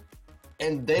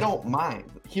they don't mind.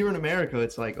 Here in America,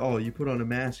 it's like, oh, you put on a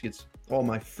mask, it's all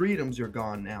my freedoms are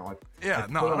gone now. I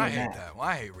hate that. Well,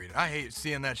 I hate reading. I hate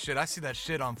seeing that shit. I see that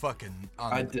shit on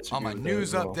my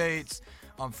news updates,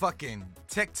 on fucking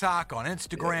TikTok, on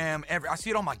Instagram. I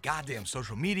see it on my goddamn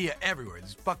social media everywhere.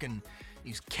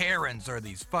 These Karens or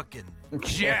these fucking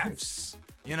Jeffs.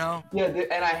 You know? Yeah,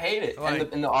 and I hate it.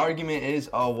 Like, and the argument is,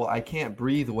 oh, well, I can't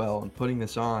breathe well and putting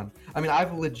this on. I mean,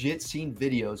 I've legit seen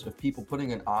videos of people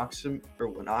putting an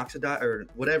oxidide or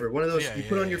whatever, one of those you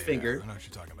put on your finger. I know what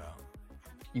you're talking about.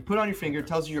 You put on your finger, it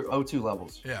tells you your O2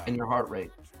 levels and your heart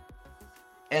rate.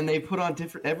 And they put on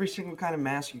every single kind of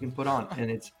mask you can put on,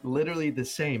 and it's literally the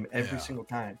same every single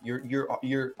time.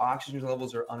 Your oxygen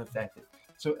levels are unaffected.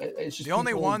 So it's just the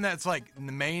only one that's like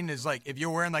the main is like if you're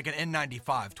wearing like an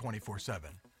N95 24/7,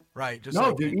 right? Just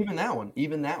dude, even that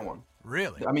one.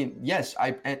 Really? I mean, yes.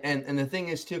 And the thing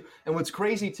is too, and what's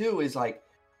crazy too is like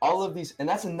all of these, and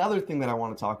that's another thing that I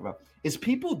want to talk about is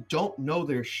people don't know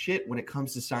their shit when it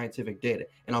comes to scientific data.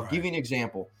 And I'll give you an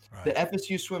example. Right. The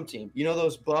FSU swim team. You know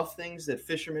those buff things that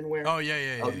fishermen wear? Oh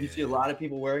yeah. You see a lot of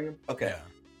people wearing them. Okay. Yeah.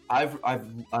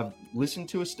 I've listened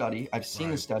to a study. I've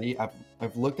seen a study.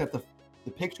 I've looked at the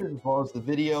pictures as well as the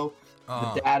video,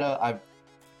 the data.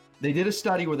 They did a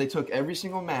study where they took every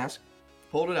single mask,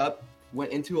 pulled it up,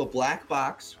 went into a black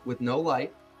box with no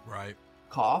light, right?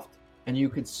 Coughed, and you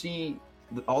could see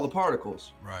all the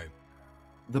particles. Right.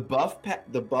 The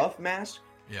buff mask,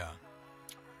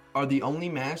 are the only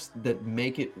masks that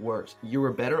make it worse. You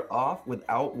were better off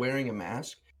without wearing a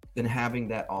mask than having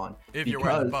that on. If you're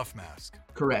wearing the buff mask.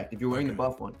 Correct. If you're wearing the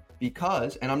buff one.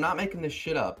 Because, and I'm not making this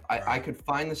shit up, I could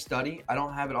find the study. I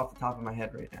don't have it off the top of my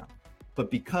head right now. But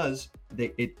because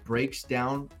it breaks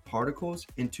down particles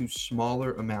into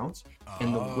smaller amounts,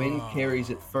 and the wind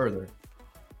carries it further.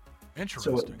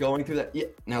 Interesting. So going through that,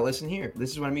 now listen here.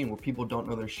 This is what I mean, where people don't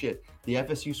know their shit. The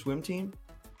FSU swim team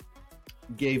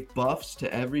gave buffs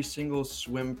to every single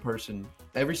swim person,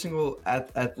 every single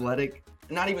athletic,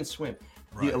 not even swim.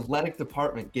 Right. The athletic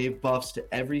department gave buffs to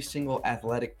every single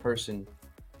athletic person,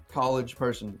 college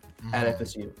person at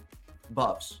FSU.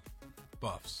 Buffs.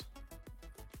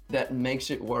 That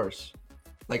makes it worse.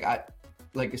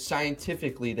 Like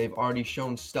scientifically, they've already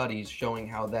shown studies showing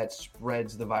how that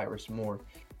spreads the virus more,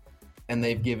 and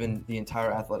they've given the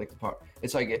entire athletic department.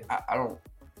 It's like I don't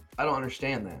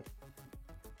understand that.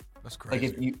 That's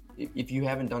crazy. Like if you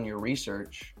haven't done your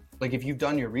research, like if you've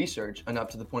done your research enough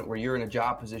to the point where you're in a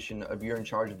job position of you're in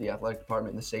charge of the athletic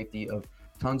department and the safety of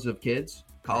tons of kids,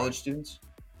 college students,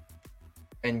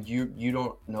 and you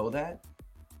don't know that,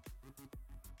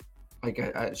 like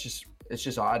it's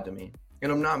just odd to me,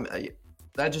 and I'm not.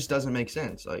 That just doesn't make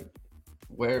sense. Like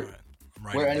wear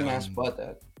any mask but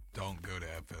that. Don't go to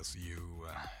FSU.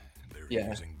 They're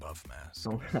using buff masks.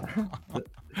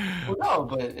 Well, no,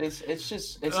 but it's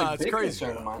a big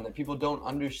concern of mine that people don't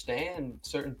understand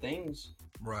certain things.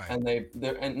 Right. And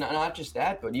and not just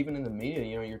that, but even in the media,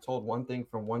 you're told one thing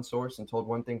from one source and told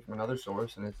one thing from another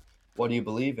source, and it's what do you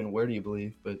believe and where do you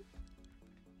believe? But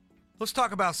let's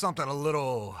talk about something a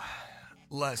little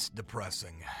less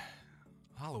depressing.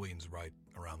 Halloween's right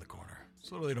around the corner.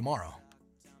 It's literally tomorrow.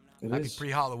 Happy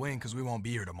pre-Halloween, because we won't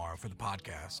be here tomorrow for the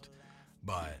podcast,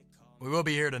 but we will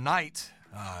be here tonight,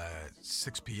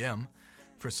 6 p.m.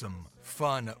 for some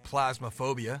fun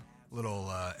plasmaphobia,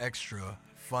 little extra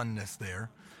funness there.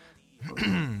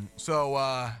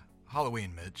 So,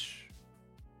 Halloween, Mitch.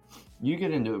 You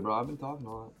get into it, bro. I've been talking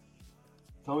a lot.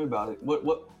 Tell me about it.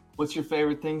 What's your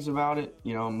favorite things about it?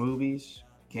 Movies,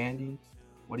 candy.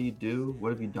 What do you do?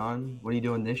 What have you done? What are you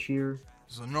doing this year?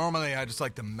 So normally I just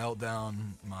like to melt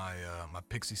down my my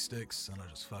pixie sticks and I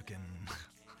just fucking.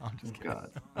 I'm just kidding.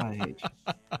 God, I hate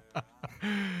you.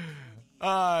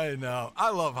 I know.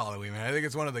 I love Halloween, man. I think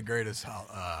it's one of the greatest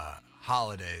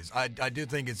holidays. I do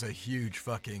think it's a huge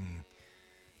fucking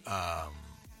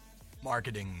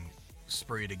marketing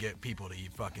spree to get people to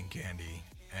eat fucking candy.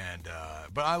 And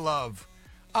but I love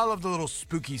the little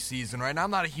spooky season, right? Now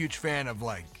I'm not a huge fan of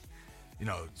like,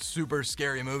 super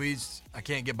scary movies. I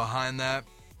can't get behind that.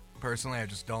 Personally, I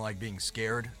just don't like being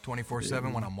scared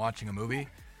 24/7 when I'm watching a movie.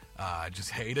 I just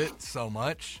hate it so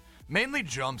much. Mainly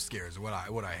jump scares are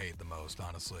what I hate the most,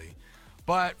 honestly.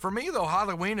 But for me though,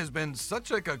 Halloween has been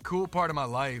such like a cool part of my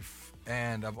life,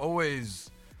 and I've always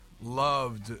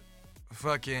loved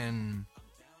fucking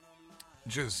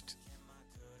just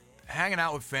hanging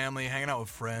out with family, hanging out with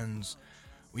friends.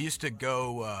 We used to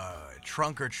go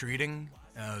trunk or treating,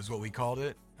 is what we called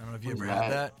it. I don't know if you ever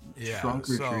had that. Yeah. Trunk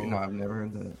or treating? No, I've never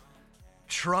heard that.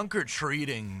 Trunk or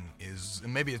treating is,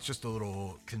 maybe it's just a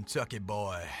little Kentucky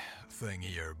boy thing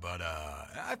here, but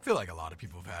I feel like a lot of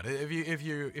people have had it.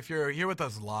 If you're here with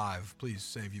us live, please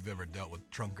say if you've ever dealt with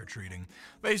trunk or treating.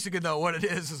 Basically, though, what it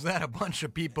is that a bunch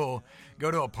of people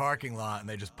go to a parking lot and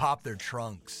they just pop their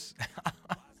trunks,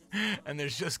 and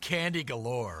there's just candy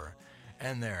galore.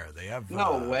 And they have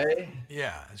no way.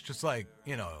 Yeah, it's just like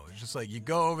you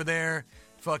go over there.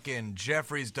 Fucking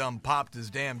Jeffrey's done popped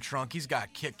his damn trunk. He's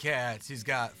got Kit Kats. He's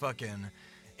got fucking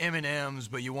M&Ms,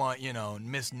 but you want,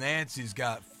 Miss Nancy's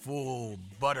got full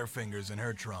Butterfingers in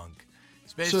her trunk.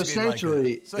 It's basically so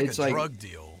essentially, it's like a drug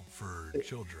deal for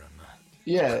children.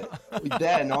 Yeah,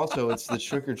 that, and also it's the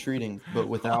trick or treating, but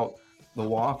without the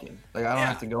walking. Like I don't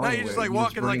have to go anywhere. You're just like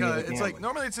walking like a. It's like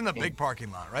normally it's in the big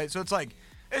parking lot, right? So it's like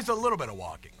it's a little bit of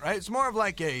walking, right? It's more of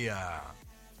like a.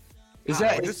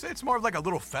 It's more of like a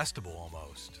little festival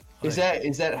almost. Is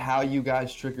that how you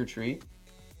guys trick or treat?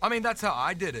 I mean, that's how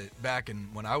I did it back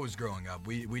when I was growing up.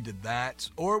 We did that,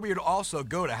 or we would also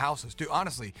go to houses too.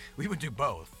 Honestly, we would do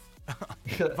both.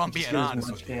 If I'm being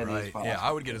honest with you, right? Yeah,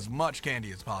 I would get as much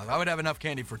candy as possible. I would have enough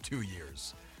candy for 2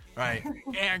 years, right?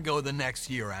 And go the next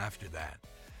year after that,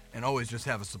 and always just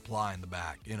have a supply in the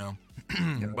back,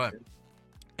 But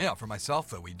yeah, for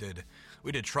myself though, we did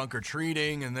trunk or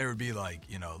treating, and there would be like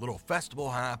a little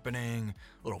festival happening,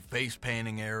 little face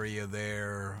painting area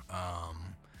there.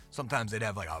 Sometimes they'd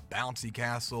have like a bouncy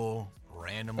castle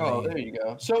randomly. Oh, there you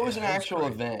go. So it was an actual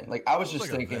event. Like I was just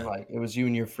thinking, like it was you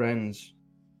and your friends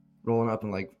rolling up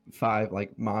in like 5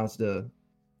 like Mazda.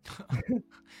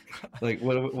 Like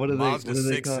what are they? Mazda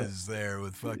 6s there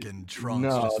with fucking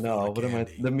trunks. No. What am I?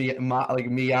 Like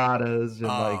Miatas and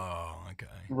like okay.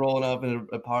 Rolling up in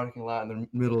a parking lot in the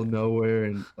middle of nowhere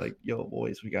and like, yo,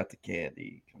 boys, we got the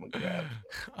candy. Come and grab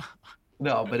it.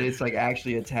 No, but it's like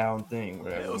actually a town thing.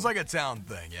 Whatever. It was like a town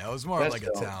thing. Yeah, it was more like a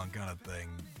town kind of thing.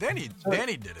 Danny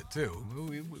did it too.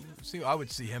 I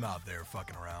would see him out there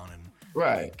fucking around and.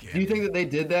 Right. Do you think that they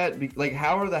did that? Like,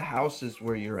 how are the houses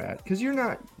where you're at? Because you're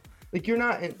not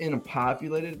in a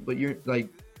populated, but you're like,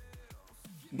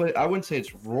 but I wouldn't say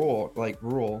it's rural. Like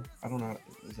rural. I don't know.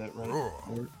 Is that right?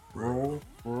 Rural.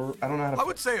 I don't know how to. I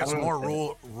would say it's more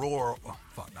rural. Oh,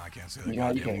 fuck, no, I can't say that.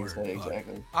 No, you can't say it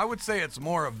exactly. I would say it's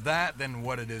more of that than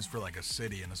what it is for like a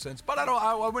city in a sense. But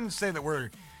I wouldn't say that we're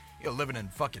living in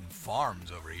fucking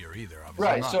farms over here either.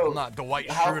 Right. I'm not Dwight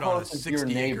Schrute on a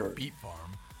 60-acre beet farm.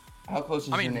 How close is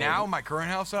your neighbor? Now my current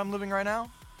house that I'm living right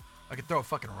now, I could throw a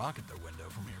fucking rock at their window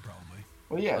from here probably.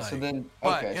 Well, yeah. So then,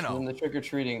 okay. So then the trick or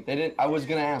treating, they didn't. I was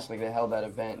gonna ask, like, they held that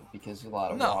event because a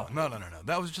lot of walking. No.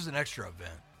 That was just an extra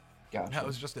event. Gotcha. That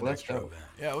was just an extra event.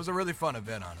 Yeah, it was a really fun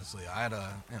event, honestly. I had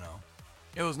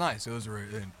it was nice. It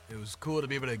was cool to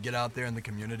be able to get out there in the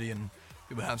community and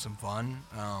people have some fun.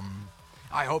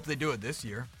 I hope they do it this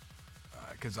year.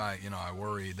 Because I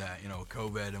worry that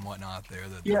COVID and whatnot there.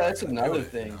 That's another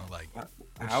thing.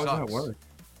 How does that work?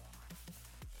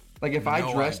 Like if I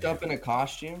dressed up in a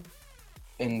costume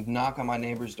and knock on my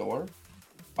neighbor's door,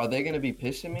 are they going to be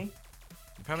pissed at me?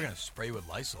 They're probably going to spray with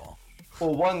Lysol.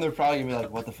 Well, one, they're probably going to be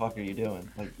like, "What the fuck are you doing?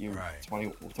 Like you're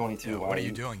 22. Yeah, what are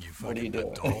you doing? You fucking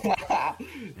adult. What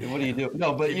are you doing?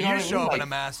 No, but if you show up in a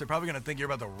mask, they're probably going to think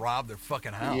you're about to rob their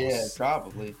fucking house. Yeah,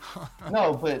 probably.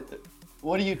 No, but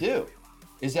what do you do?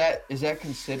 Is that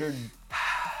considered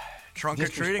trunk or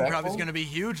treating? Probably going to be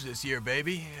huge this year,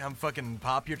 baby. I'm fucking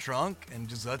pop your trunk and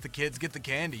just let the kids get the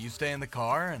candy. You stay in the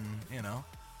car and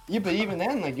Yeah, but even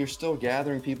then, like you're still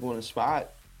gathering people in a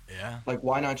spot. Yeah. Like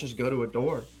why not just go to a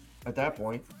door at that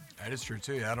point? That is true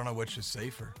too. Yeah, I don't know which is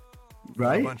safer.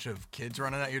 Right. A bunch of kids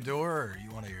running at your door, or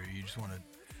you just want to.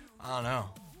 I don't know.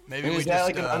 Maybe is that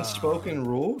like an unspoken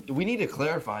rule? Do we need to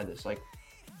clarify this? Like,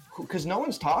 because no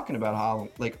one's talking about how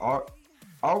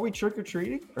Are we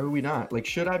trick-or-treating or are we not? Like,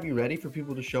 should I be ready for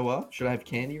people to show up? Should I have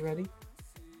candy ready?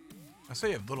 I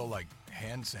say have little, like,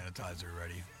 hand sanitizer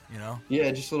ready. you know?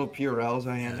 Yeah, just little Purells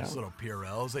I hand out. Just little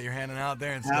Purells that you're handing out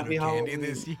there instead Happy of candy Halloween.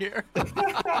 this year.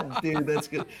 Dude, that's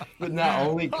good. But not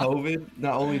only COVID,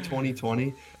 not only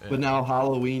 2020, but now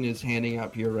Halloween is handing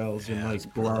out Purells and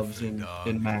like gloves and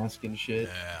mask and shit.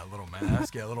 Yeah, a little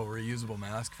mask. Yeah, a little reusable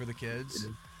mask for the kids.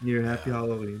 You're happy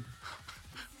Halloween.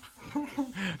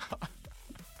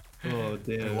 Oh,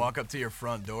 damn. You walk up to your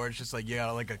front door, it's just like you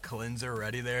got like a cleanser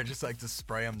ready there, just like to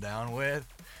spray them down with.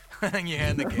 And you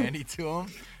hand the candy to them.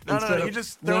 No, you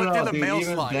just throw it through the mail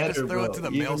slot. You just throw it to the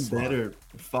mail slot. Even better,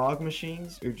 fog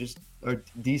machines or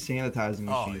desanitizing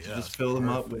machines. You just fill them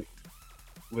up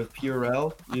with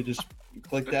Purell. You just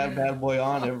click that bad boy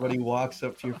on, everybody walks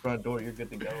up to your front door, you're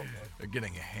good to go. Man. They're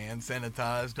getting hand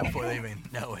sanitized before they even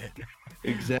know it.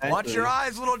 Exactly. Watch your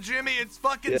eyes, little Jimmy. It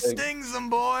fucking stings them,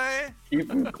 boy. Keep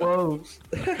them closed.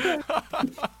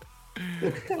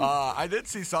 I did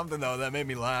see something, though, that made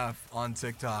me laugh on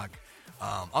TikTok.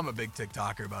 I'm a big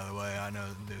TikToker, by the way. I know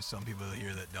there's some people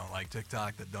here that don't like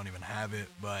TikTok, that don't even have it.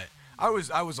 But I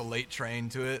was a late train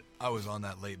to it. I was on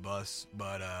that late bus.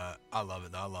 But I love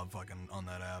it. I love fucking on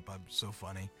that app. I'm so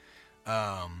funny.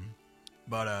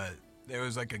 But there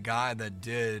was like a guy that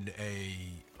did a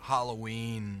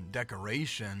Halloween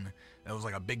decoration that was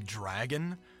like a big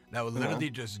dragon that would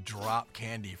literally just drop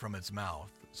candy from its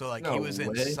mouth. So like he was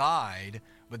inside,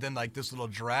 but then like this little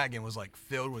dragon was like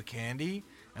filled with candy,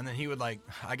 and then he would like,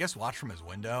 I guess, watch from his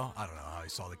window. I don't know how he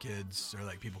saw the kids or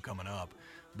like people coming up,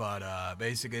 but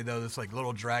basically though, this like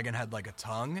little dragon had like a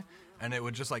tongue, and it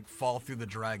would just like fall through the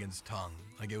dragon's tongue.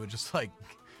 Like it would just like,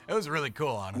 it was really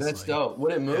cool, honestly. That's dope.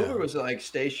 Would it move or was it like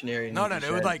stationary? No,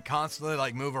 it would like constantly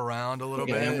like move around a little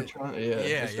bit.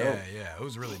 Yeah. It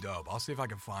was really dope. I'll see if I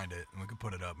can find it and we can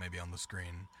put it up maybe on the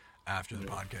screen after the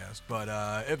podcast. But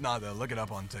if not, though, look it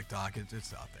up on TikTok.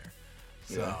 It's out there.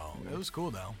 So it was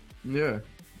cool, though. Yeah.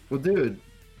 Well, dude,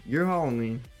 your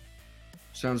Halloween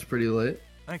sounds pretty lit.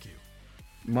 Thank you.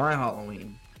 My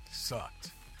Halloween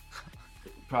sucked.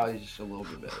 Probably just a little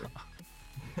bit better.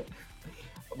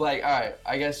 Like, all right,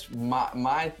 I guess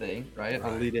my thing, right?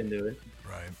 I'll lead into it.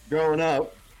 Right. Growing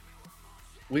up,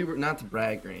 we were, not to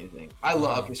brag or anything.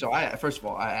 First of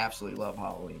all, I absolutely love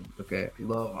Halloween. Okay,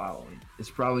 love Halloween. It's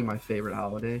probably my favorite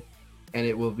holiday, and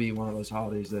it will be one of those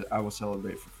holidays that I will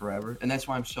celebrate for forever. And that's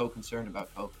why I'm so concerned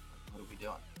about COVID. What are we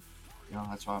doing? You know,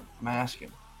 that's why I'm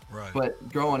asking. Right. But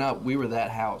growing up, we were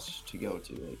that house to go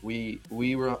to. Like we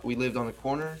lived on the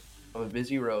corner of a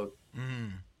busy road.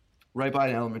 Right by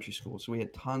an elementary school, so we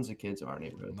had tons of kids in our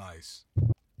neighborhood. Nice.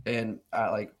 And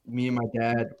like me and my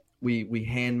dad, we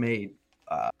handmade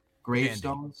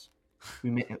gravestones.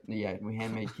 We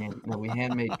handmade candy. No, we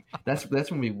handmade. That's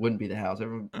when we wouldn't be the house.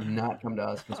 Everyone would not come to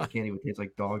us because the candy would taste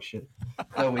like dog shit.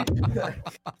 So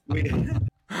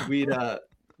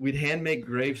we'd handmake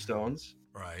gravestones.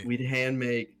 Right. We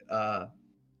handmade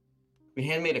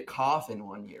a coffin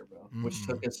one year, bro, which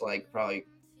took us like probably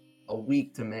a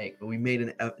week to make, but we made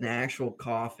an actual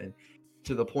coffin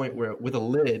to the point where with a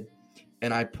lid,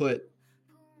 and I put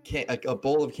a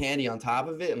bowl of candy on top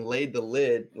of it and laid the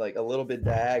lid like a little bit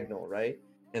diagonal, right,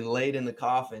 and laid in the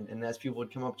coffin. And as people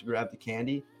would come up to grab the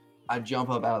candy, I'd jump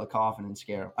up out of the coffin and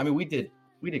scare them. I mean, we did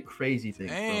crazy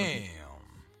things. Damn.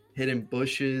 Hidden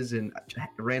bushes and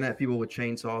ran at people with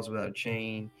chainsaws without a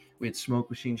chain. We had smoke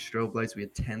machines, strobe lights. We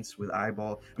had tents with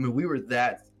eyeball. I mean, we were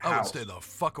that house. I would stay the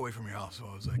fuck away from your house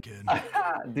when I was that kid.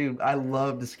 Dude, I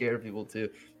love to scare people too.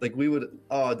 Like we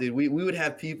would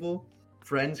have people,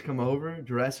 friends come over,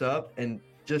 dress up, and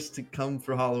just to come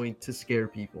for Halloween to scare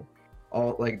people.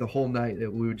 All like the whole night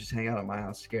that we would just hang out at my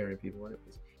house scaring people. And it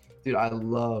was, dude, I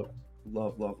love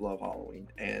Halloween,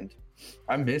 and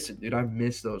I miss it, dude. I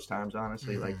miss those times,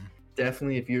 honestly. Like,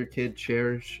 definitely, if you're a kid,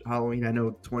 cherish Halloween. I know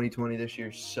 2020 this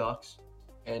year sucks,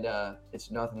 and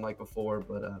it's nothing like before.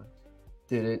 But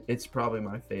dude, it's probably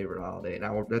my favorite holiday,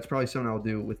 and that's probably something I'll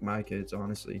do with my kids.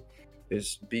 Honestly,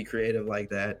 is be creative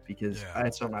like that because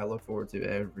that's something I look forward to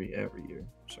every year.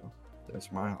 So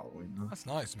that's my Halloween. Huh? That's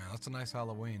nice, man. That's a nice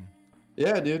Halloween.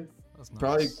 Yeah, dude. That's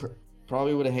nice.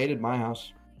 Probably would have hated my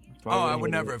house. I would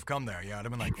never have come there. Yeah, I'd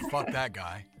have been like, fuck that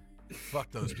guy.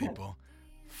 Fuck those people.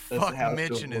 Fuck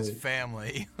Mitch and his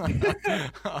family. I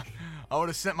would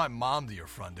have sent my mom to your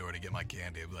front door to get my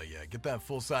candy. I'd be like, yeah, get that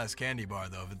full-size candy bar,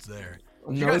 though, if it's there.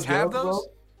 Do you guys have those?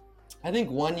 Bro. I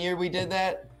think one year we did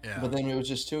that, but then it was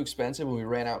just too expensive and we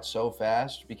ran out so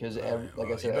fast because,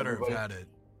 like I said, you better have had it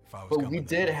if I was But we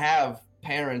did have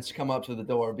parents come up to the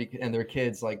door and their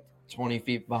kids like 20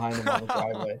 feet behind them on the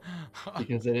driveway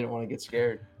because they didn't want to get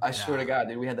scared. I swear to God,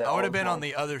 dude, we had that. I would have been on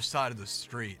the other side of the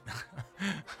street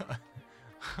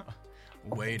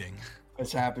waiting.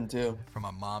 It's happened too. For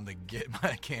my mom to get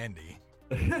my candy.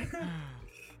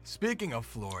 Speaking of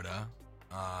Florida,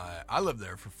 I lived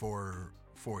there for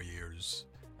four years,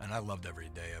 and I loved every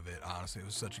day of it. Honestly, it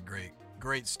was such a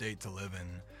great state to live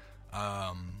in.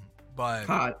 But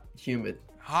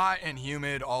hot and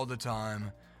humid all the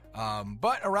time.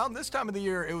 But around this time of the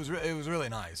year, it was really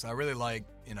nice. I really like,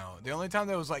 the only time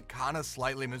that was like kind of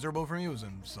slightly miserable for me was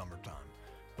in summertime.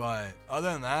 But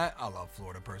other than that, I love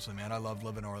Florida personally, man. I love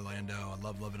living in Orlando. I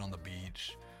love living on the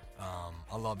beach.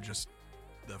 I love just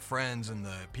the friends and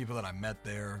the people that I met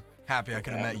there. Happy I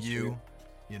could have met you.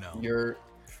 Your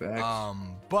facts.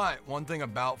 But one thing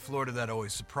about Florida that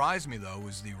always surprised me though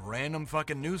was the random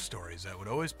fucking news stories that would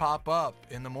always pop up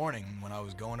in the morning when I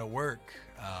was going to work.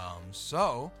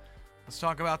 So let's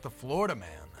talk about the Florida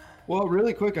man. Well,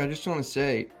 really quick, I just want to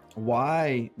say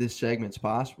why this segment's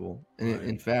possible. And Right.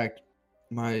 in fact,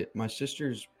 my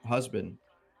sister's husband,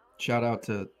 shout out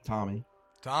to Tommy.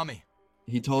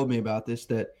 He told me about this,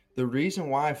 that the reason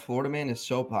why Florida Man is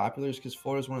so popular is because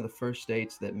Florida is one of the first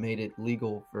states that made it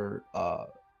legal for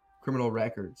criminal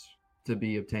records to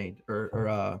be obtained,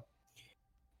 or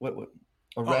what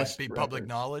arrest be records. public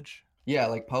knowledge. Yeah,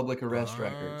 like public arrest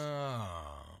records.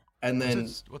 And then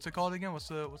what's it called again? What's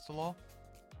the law?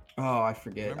 Oh, I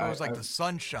forget. Remember, it was like the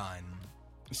Sunshine.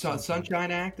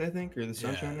 Sunshine Act, I think, or the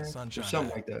Sunshine Act, Sunshine or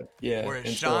something Act. like that. Yeah, Where it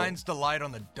and shines the light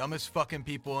on the dumbest fucking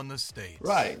people in the state.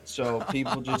 Right. So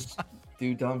people just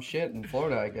do dumb shit in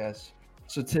Florida, I guess.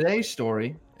 So today's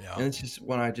story, and it's just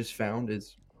one I just found,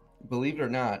 is, believe it or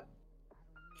not,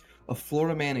 a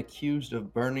Florida man accused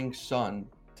of burning son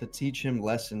to teach him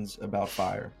lessons about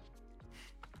fire.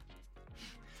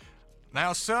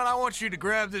 Now, son, I want you to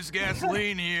grab this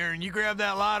gasoline here, and you grab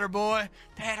that lighter, boy.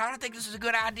 Dad, I don't think this is a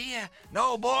good idea.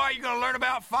 No, boy, you're going to learn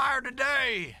about fire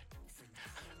today.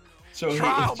 So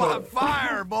Trial by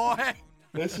fire, boy.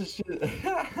 This is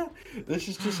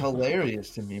just hilarious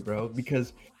to me, bro,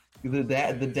 because the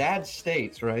dad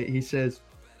states, right? He says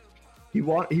he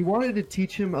wanted to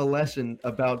teach him a lesson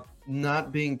about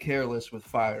not being careless with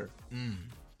fire.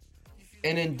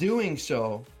 And in doing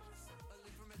so,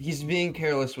 he's being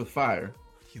careless with fire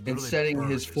and setting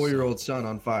his 4-year-old son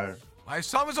on fire. My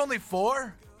son was only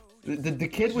 4? The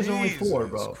kid was only 4,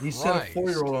 bro. He set a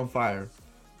 4-year-old on fire.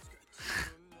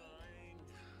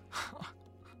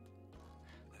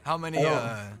 How many?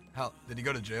 How did he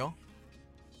go to jail?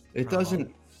 It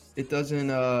doesn't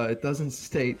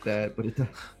state that, but it does.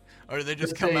 Or did they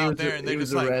just come out there and they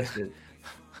just arrested?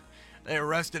 They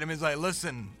arrested him. He's like,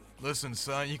 listen,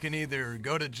 son, you can either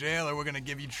go to jail or we're gonna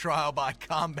give you trial by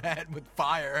combat with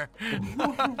fire.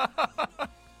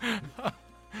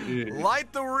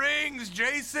 Light the rings,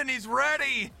 Jason. He's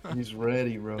ready. He's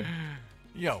ready, bro.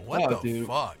 Yo, what the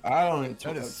fuck? I don't.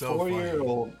 That is so funny.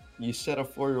 4-year-old. You set a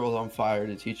 4-year-old on fire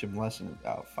to teach him lessons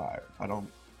about fire. I don't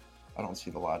see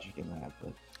the logic in that,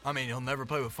 but. I mean, he'll never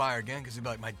play with fire again because he'll be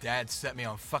like, my dad set me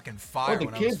on fucking fire. The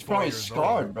kid's probably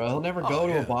scarred, bro. He'll never go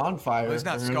to a bonfire. Well, he's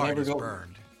not scarred, he's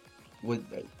burned. I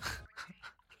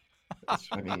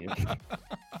mean,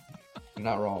 you're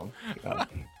not wrong. I'm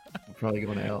probably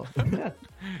going to hell.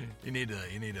 He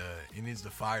needs the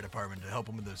fire department to help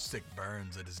him with those sick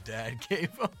burns that his dad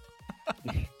gave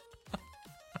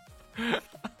him.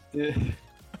 Dude.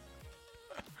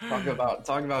 Talk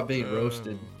about being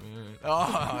roasted.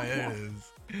 Oh, it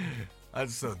is.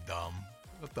 That's so dumb.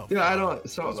 What the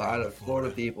fuck? Florida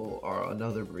people are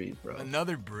another breed, bro.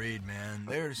 Another breed, man.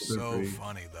 They're so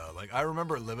funny, though. Like, I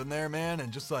remember living there, man,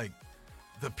 and just, like,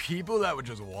 the people that would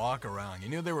just walk around, you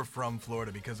knew they were from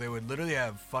Florida because they would literally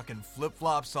have fucking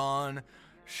flip-flops on,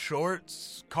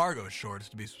 shorts, cargo shorts,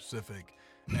 to be specific,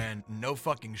 and no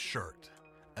fucking shirt.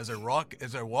 As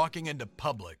they're walking into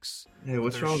Publix,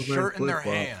 with their shirt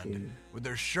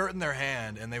in their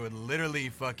hand, and they would literally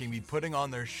fucking be putting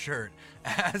on their shirt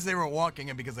as they were walking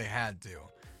in because they had to.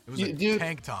 It was a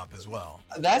tank top as well.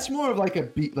 That's more of like the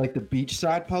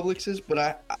beachside Publixes,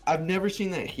 but I've never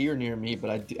seen that here near me,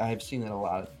 but I have seen that a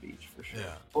lot at the beach for sure.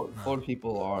 Yeah, Florida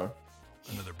people are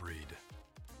another breed.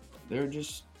 They're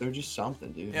just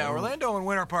something, dude. Yeah, Orlando and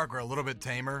Winter Park are a little bit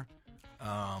tamer.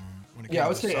 I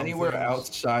would say anywhere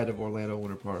outside of Orlando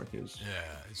Winter Park is.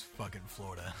 Yeah, it's fucking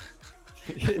Florida.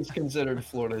 It's considered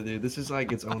Florida, dude. This is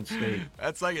like its own state.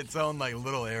 That's like its own like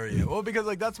little area. Well, because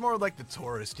like that's more like the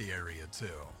touristy area too.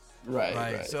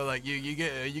 Right. So like you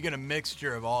get a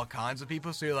mixture of all kinds of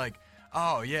people. So you're like,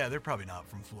 oh yeah, they're probably not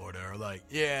from Florida, or like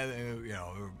yeah,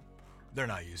 they're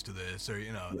not used to this, or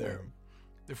they're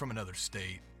from another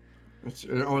state.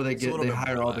 Or they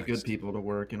hire all the good people to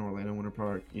work in Orlando Winter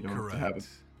Park, Correct. To have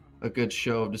a good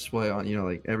show of display on,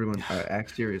 like everyone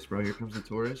act serious, bro. Here comes the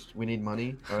tourist. We need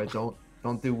money. All right, don't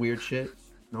do weird shit.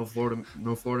 No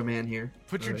Florida man here.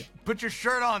 Put your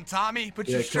shirt on, Tommy. Put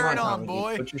your shirt on,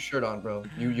 boy. Put your shirt on, bro.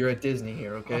 You're at Disney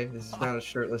here, okay? This is not a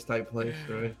shirtless type place,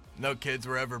 right? No kids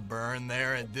were ever burned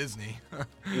there at Disney.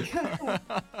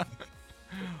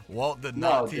 Walt did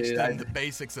not teach them the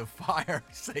basics of fire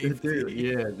safety.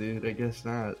 Dude, I guess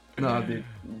not. No,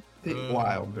 dude,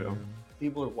 wild, bro.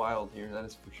 People are wild here, that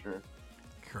is for sure.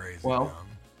 Crazy. Well,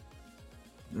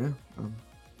 yeah,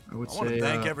 I want to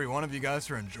thank every one of you guys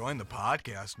for enjoying the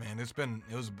podcast, man.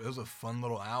 It was a fun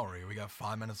little hour. We got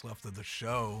 5 minutes left of the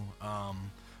show.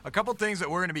 A couple things that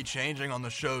we're going to be changing on the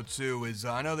show too is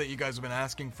I know that you guys have been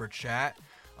asking for chat.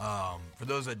 For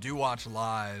those that do watch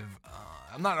live,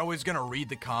 I'm not always going to read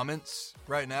the comments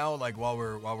right now, like while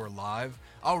we're live.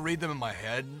 I'll read them in my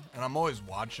head, and I'm always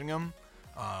watching them.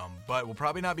 But we'll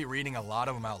probably not be reading a lot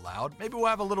of them out loud. Maybe we'll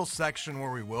have a little section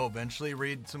where we will eventually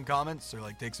read some comments or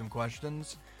like take some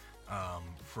questions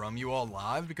from you all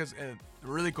live, because the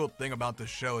really cool thing about this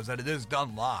show is that it is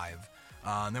done live,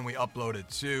 and then we upload it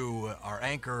to our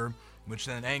Anchor, which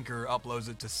then Anchor uploads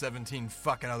it to 17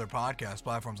 fucking other podcast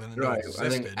platforms. And right, I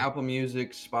think Apple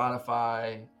Music,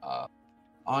 Spotify,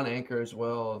 on Anchor as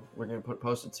well. We're gonna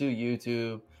post it to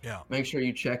YouTube. Yeah, make sure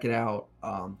you check it out.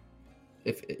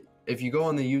 If you go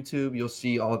on the YouTube, you'll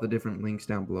see all the different links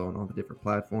down below on all the different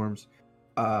platforms.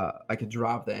 I could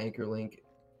drop the Anchor link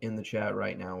in the chat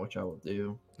right now, which I will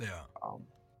do. Yeah.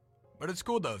 But it's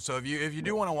cool though. So if you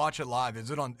do want to watch it live, it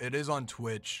is on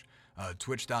Twitch,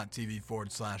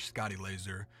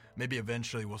 twitch.tv/ScottyLaser. Maybe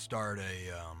eventually we'll start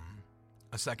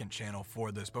a second channel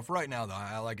for this. But for right now though,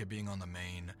 I like it being on the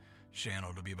main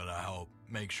channel to be able to help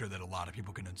make sure that a lot of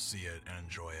people can see it and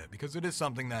enjoy it, because it is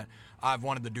something that I've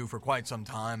wanted to do for quite some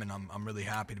time, and I'm really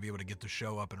happy to be able to get the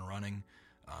show up and running.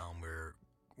 We're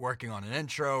working on an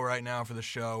intro right now for the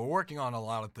show. We're working on a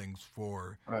lot of things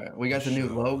for we got the new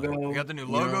logo. We got the new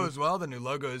logo as well. The new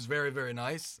logo is very, very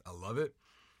nice. I love it.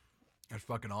 It's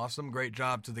fucking awesome. Great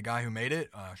job to the guy who made it.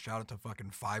 Shout out to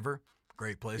fucking Fiverr.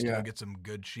 Great place to go get some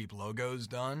good cheap logos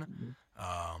done.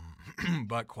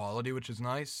 But quality, which is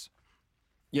nice.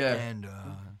 Yeah, and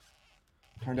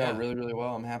turned out really, really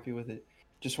well. I'm happy with it.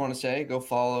 Just want to say, go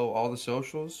follow all the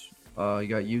socials. You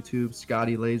got YouTube,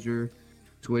 Scotty Laser,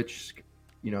 Twitch.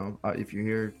 If you're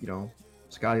here,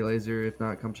 Scotty Laser. If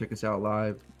not, come check us out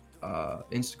live.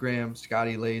 Instagram,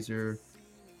 Scotty Laser,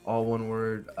 all one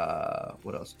word.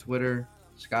 What else? Twitter,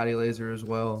 Scotty Laser as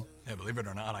well. Yeah, believe it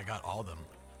or not, I got all of them.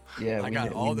 Yeah, I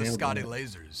got all the Scotty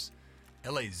Lasers.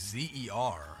 LAZER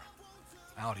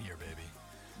out here, baby.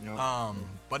 Yep.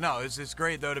 But no, it's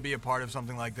great though to be a part of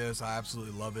something like this. I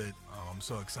absolutely love it. I'm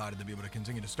so excited to be able to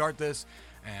continue to start this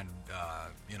and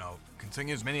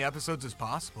continue as many episodes as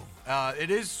possible.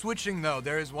 It is switching though.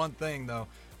 There is one thing though.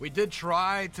 We did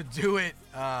try to do it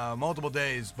multiple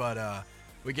days, but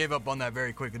we gave up on that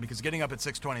very quickly because getting up at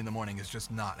 6:20 in the morning is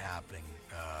just not happening.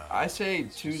 I say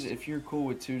Tuesday if you're cool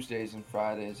with Tuesdays and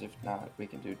Fridays. If not, we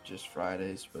can do just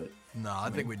Fridays. But no, I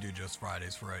think we do just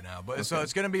Fridays for right now. But okay. So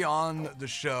it's going to be on the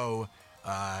show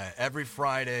every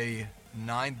Friday,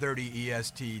 9:30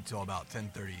 EST till about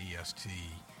 10:30 EST.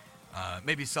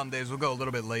 Maybe some days we'll go a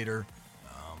little bit later,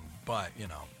 but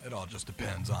it all just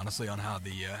depends honestly on how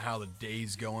the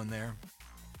days go in there.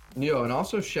 Yo, and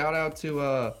also shout out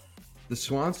to the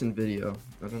Swanson video.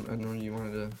 I don't know you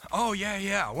wanted to. Oh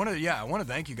yeah. I want to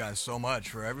thank you guys so much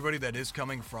for everybody that is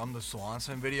coming from the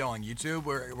Swanson video on YouTube.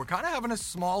 We're kind of having a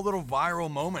small little viral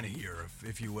moment here,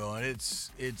 if you will, and it's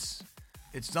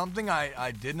something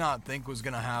I did not think was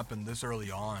gonna happen this early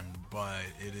on, but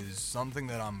it is something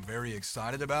that I'm very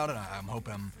excited about, and I'm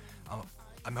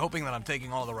hoping that I'm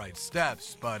taking all the right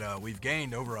steps. But we've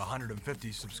gained over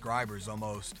 150 subscribers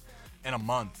almost in a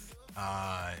month.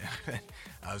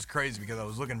 I was crazy because I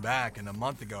was looking back, and a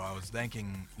month ago I was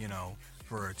thanking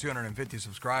for 250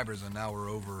 subscribers, and now we're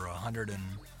over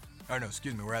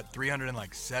we're at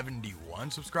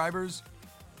 371 subscribers.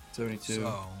 72.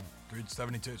 So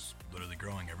 372 is literally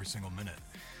growing every single minute.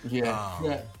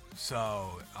 Yeah.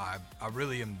 So I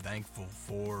really am thankful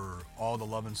for all the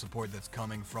love and support that's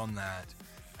coming from that,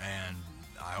 and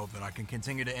I hope that I can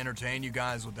continue to entertain you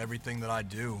guys with everything that I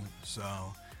do.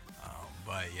 So.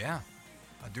 But yeah,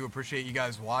 I do appreciate you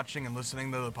guys watching and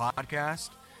listening to the podcast,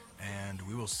 and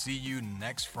we will see you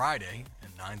next Friday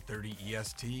at 9:30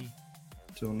 EST.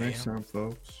 Till next time,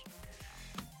 folks.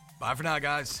 Bye for now,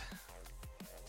 guys.